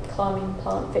family climbing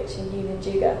plant, Vicia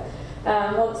unijuga.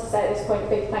 I want to say at this point a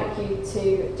big thank you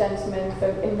to gentlemen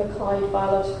from Inverclyde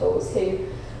Biologicals who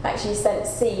actually sent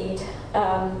seed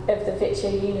of the Vicia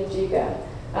unijuga.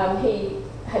 He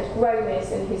had grown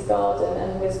this in his garden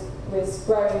and was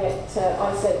growing it to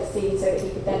isolate the seed so that he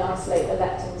could then isolate the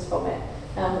lectins from it.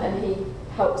 And he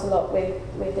helped a lot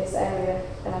with this area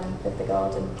of the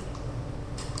garden.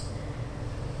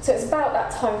 So it's about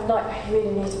that time of night where you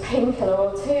really need a painkiller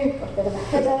or two, got a bit of a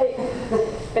headache,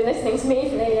 been listening to me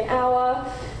for nearly an hour,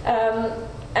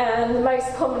 and the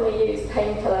most commonly used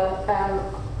painkiller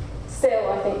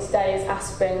still I think today is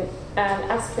aspirin, and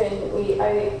aspirin we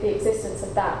owe the existence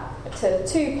of that to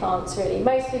two plants really.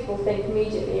 Most people think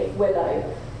immediately of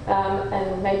willow,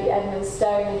 and maybe Edmund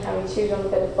Stone and how he chewed on a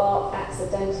bit of bark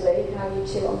accidentally. How you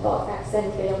chew on bark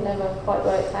accidentally, I've never quite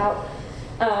worked out.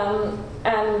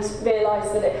 And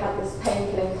realised that it had this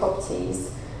painkilling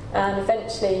properties. And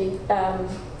eventually,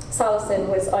 salicin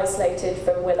was isolated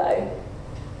from willow.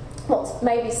 What's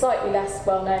maybe slightly less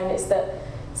well known is that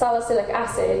salicylic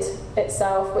acid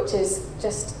itself, which is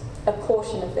just a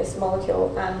portion of this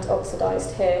molecule and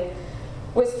oxidised here,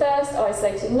 was first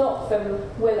isolated not from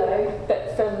willow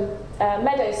but from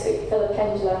meadowsweet,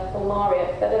 Filipendula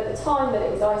ulmaria. But at the time that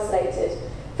it was isolated,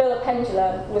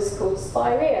 Filipendula was called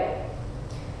Spirea.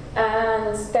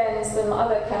 And then some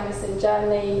other chemists in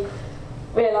Germany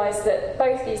realised that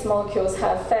both these molecules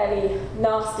have fairly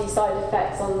nasty side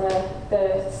effects on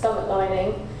the stomach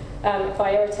lining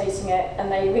by irritating it,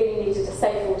 and they really needed a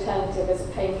safe alternative as a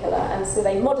painkiller. And so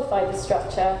they modified the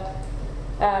structure,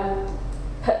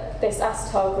 put this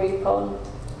acetyl group on,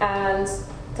 and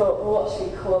thought, well, what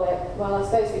should we call it? Well, I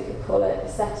suppose we could call it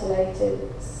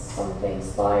acetylated something,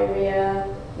 Spirea,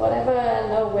 whatever,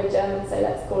 and oh, we're German, so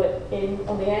let's call it in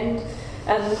on the end.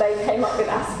 And they came up with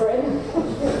aspirin.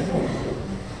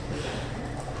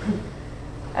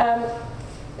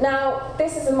 Now,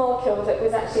 this is a molecule that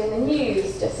was actually in the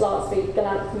news just last week,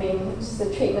 galantamine, which is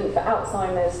the treatment for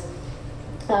Alzheimer's.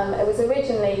 It was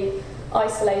originally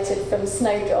isolated from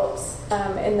snowdrops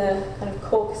in the kind of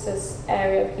Caucasus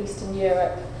area of Eastern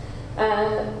Europe.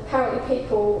 And apparently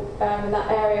people in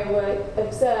that area were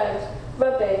observed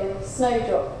rubbing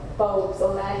snowdrop bulbs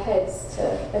on their heads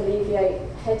to alleviate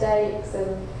headaches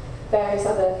and various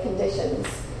other conditions.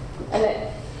 And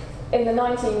in the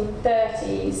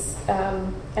 1930s,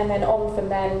 and then on from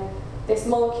then, this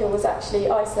molecule was actually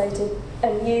isolated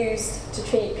and used to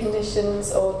treat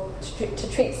conditions or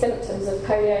to treat symptoms of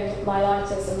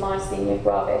poliomyelitis and myasthenia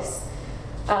gravis.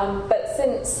 But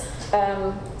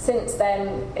since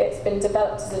then, it's been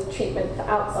developed as a treatment for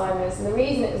Alzheimer's. And the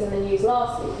reason it was in the news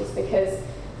last week is because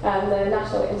the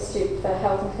National Institute for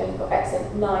Health and Clinical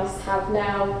Excellence, NICE, have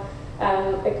now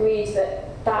agreed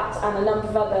that that and a number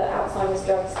of other Alzheimer's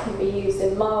drugs can be used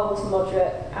in mild to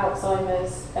moderate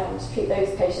Alzheimer's to treat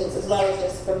those patients, as well as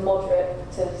just for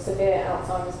moderate to severe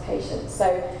Alzheimer's patients.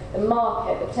 So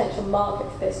the potential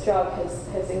market for this drug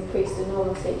has increased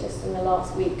enormously just in the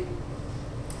last week.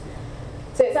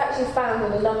 So it's actually found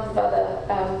in a number of other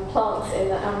plants in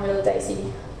the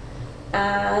Amyloidaceae.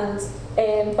 And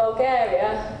in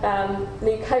Bulgaria,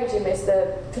 leucodium is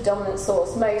the predominant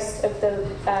source. Most of the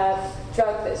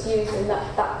drug that's used in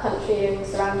that country and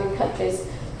surrounding countries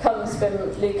comes from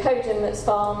leucodium that's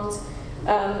farmed.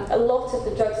 A lot of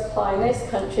the drug supply in this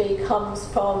country comes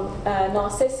from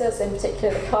narcissus, in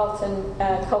particular the Carlton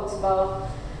cultivar.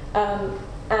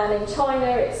 And in China,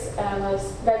 it's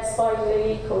a red spider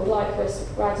lily called Lycoris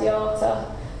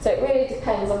radiata. So it really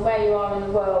depends on where you are in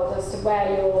the world as to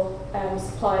where your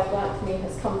supply of galantamine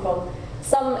has come from.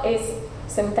 Some is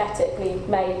synthetically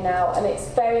made now, and it's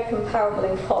very comparable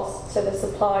in cost to the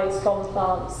supplies from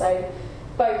plants. So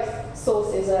both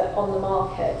sources are on the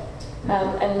market.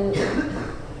 And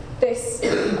this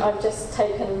I've just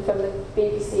taken from the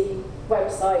BBC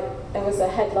website. There was a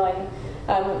headline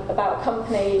about a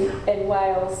company in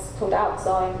Wales called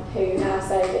Outzyme, who now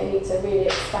say they need to really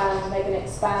expand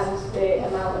the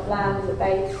amount of land that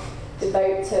they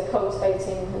devote to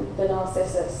cultivating the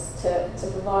narcissus to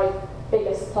provide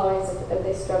bigger supplies of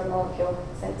this drug molecule,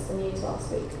 since the news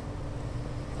last week.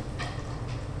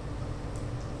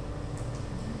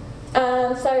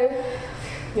 And so,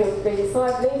 you'll really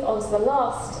slide, I believe, onto the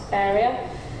last area.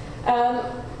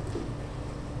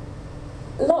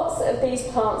 Lots of these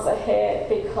plants are here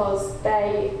because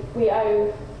we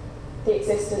owe the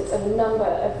existence of a number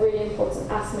of really important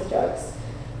asthma drugs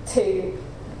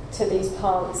to these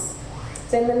plants.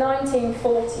 So in the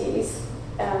 1940s,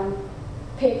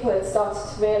 people had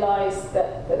started to realise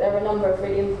that there were a number of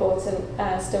really important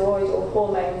steroidal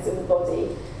hormones in the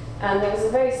body, and there was a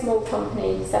very small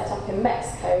company set up in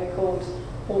Mexico called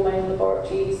Hormone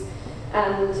Laboratories,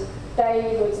 and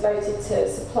they were devoted to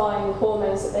supplying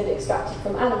hormones that they'd extracted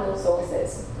from animal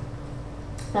sources.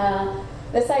 At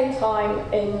the same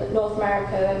time, in North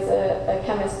America, there was a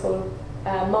chemist called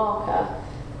Marker,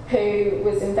 who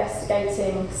was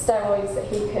investigating steroids that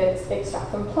he could extract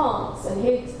from plants, and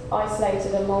he'd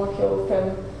isolated a molecule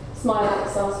from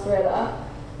Smilax sarsaparilla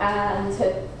and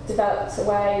had developed a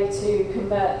way to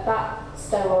convert that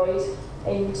steroid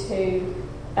into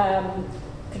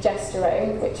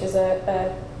progesterone, which is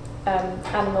a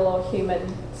animal or human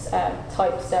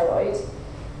type steroid.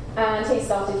 And he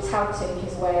started touting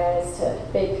his wares to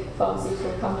big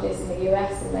pharmaceutical companies in the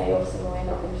US, and they also were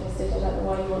not interested. I don't know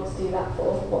why you want to do that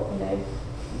for.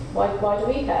 Why do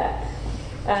we care?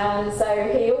 And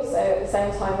so he also at the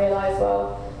same time realised,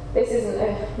 well, this isn't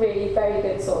a really very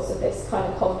good source of this kind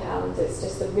of compound. It's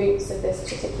just the roots of this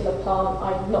particular plant.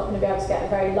 I'm not going to be able to get a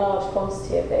very large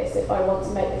quantity of this if I want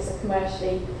to make this a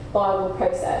commercially viable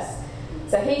process.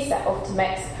 So he set off to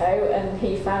Mexico, and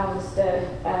he found the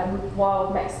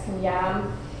wild Mexican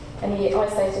yam, and he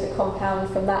isolated a compound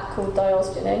from that called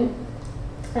diosgenin,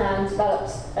 and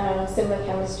developed similar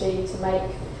chemistry to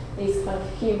make these kind of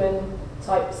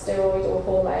human-type steroid or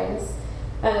hormones.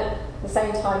 And at the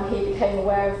same time, he became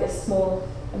aware of this small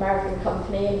American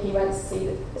company, and he went to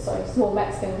see small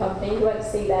Mexican company. He went to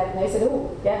see them, and they said,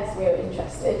 "Oh, yes, we are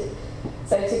interested."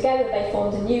 So together they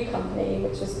formed a new company,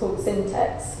 which was called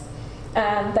Syntex.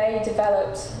 And they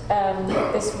developed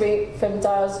this route from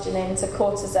diosgenin to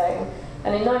cortisone.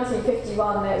 And in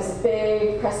 1951, there was a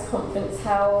big press conference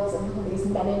held, and all these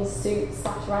men in suits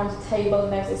sat around a table,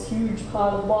 and there was this huge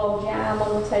pile of wild yam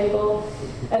on the table.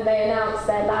 And they announced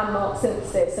their landmark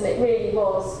synthesis, and it really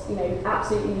was,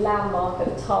 absolutely landmark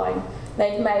at the time.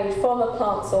 They'd made from a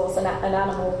plant source an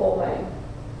animal hormone,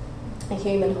 a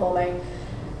human hormone.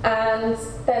 And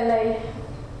then they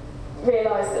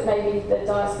realised that maybe the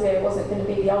dioscleria wasn't going to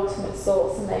be the ultimate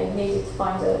source, and they needed to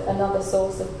find another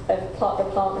source of the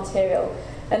plant material.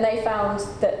 And they found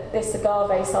that this agave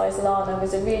caesolana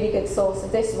was a really good source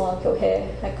of this molecule here,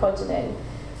 hecoginin.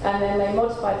 And then they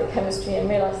modified the chemistry and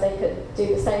realised they could do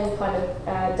the same kind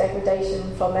of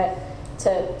degradation from it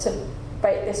to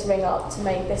break this ring up to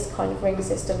make this kind of ring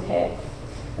system here.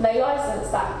 And they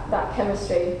licensed that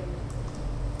chemistry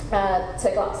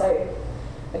to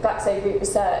Glaxo Group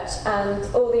Research,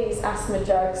 and all these asthma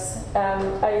drugs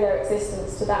owe their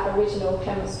existence to that original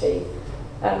chemistry.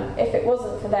 If it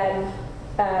wasn't for them,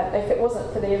 if it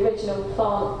wasn't for the original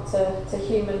plant to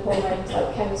human hormone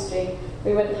type chemistry,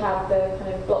 we wouldn't have the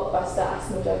kind of blockbuster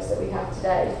asthma drugs that we have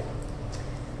today.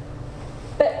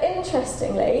 But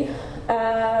interestingly,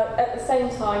 at the same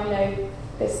time,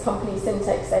 this company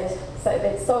Syntex,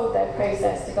 they'd sold their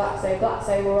process to Glaxo.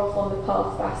 Glaxo were off on the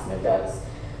path of asthma drugs.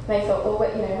 they thought, well,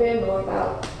 we're more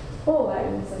about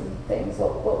hormones and things.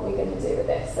 What are we going to do with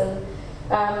this? And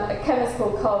a chemist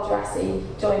called Carl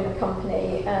Djerassi joined the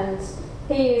company, and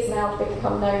he is now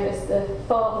become known as the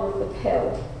father of the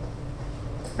pill.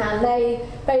 And they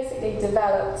basically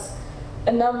developed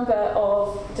a number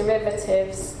of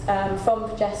derivatives from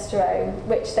progesterone,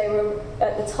 which they were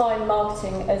at the time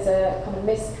marketing as a kind of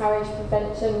miscarriage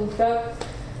prevention drug.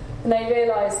 And they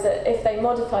realised that if they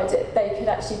modified it, they could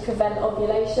actually prevent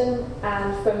ovulation,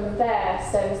 and from there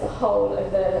stems the whole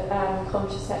of the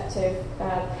contraceptive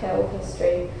pill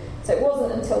history. So it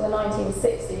wasn't until the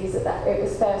 1960s that it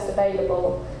was first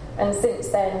available, and since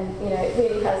then, it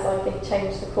really has, I think,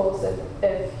 changed the course of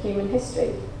human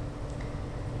history.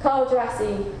 Carl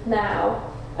Djerassi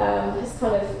now has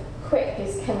kind of quit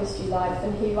his chemistry life,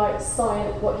 and he writes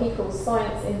science, what he calls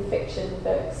science in fiction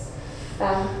books,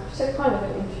 which are kind of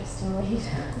an interesting read.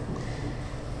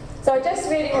 So I just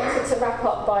really wanted to wrap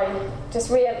up by just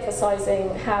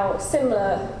re-emphasising how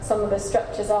similar some of the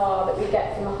structures are that we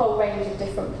get from a whole range of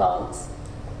different plants,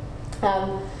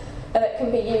 and that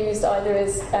can be used either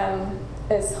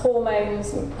as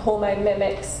hormones, hormone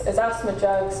mimics, as asthma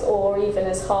drugs, or even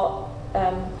as heart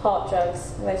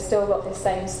drugs. And they've still got the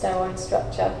same steroid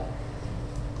structure.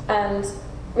 And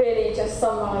really just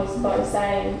summarised by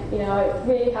saying, it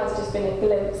really has just been a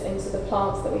glimpse into the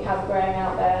plants that we have growing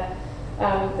out there.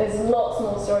 There's lots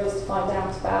more stories to find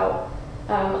out about.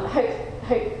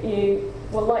 Hope you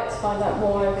will like to find out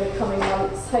more over the coming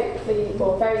months. Hopefully,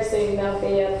 or very soon, there'll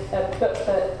be a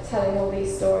booklet telling all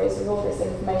these stories with all this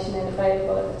information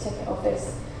available at the ticket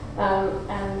office.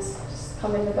 And just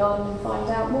come in the garden and find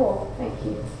out more. Thank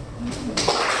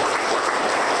you.